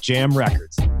and Def Jam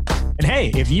Records. And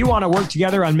hey, if you want to work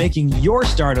together on making your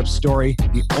startup story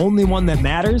the only one that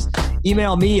matters,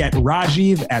 email me at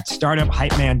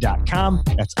rajiv@startuphypeman.com.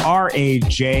 That's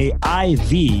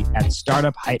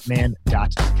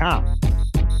RAJIV@startuphypeman.com.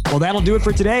 Well, that'll do it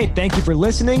for today. Thank you for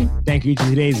listening. Thank you to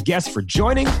today's guests for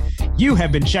joining. You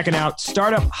have been checking out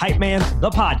Startup Hype Man,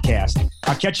 the podcast.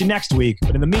 I'll catch you next week.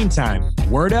 But in the meantime,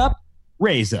 word up,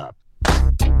 raise up.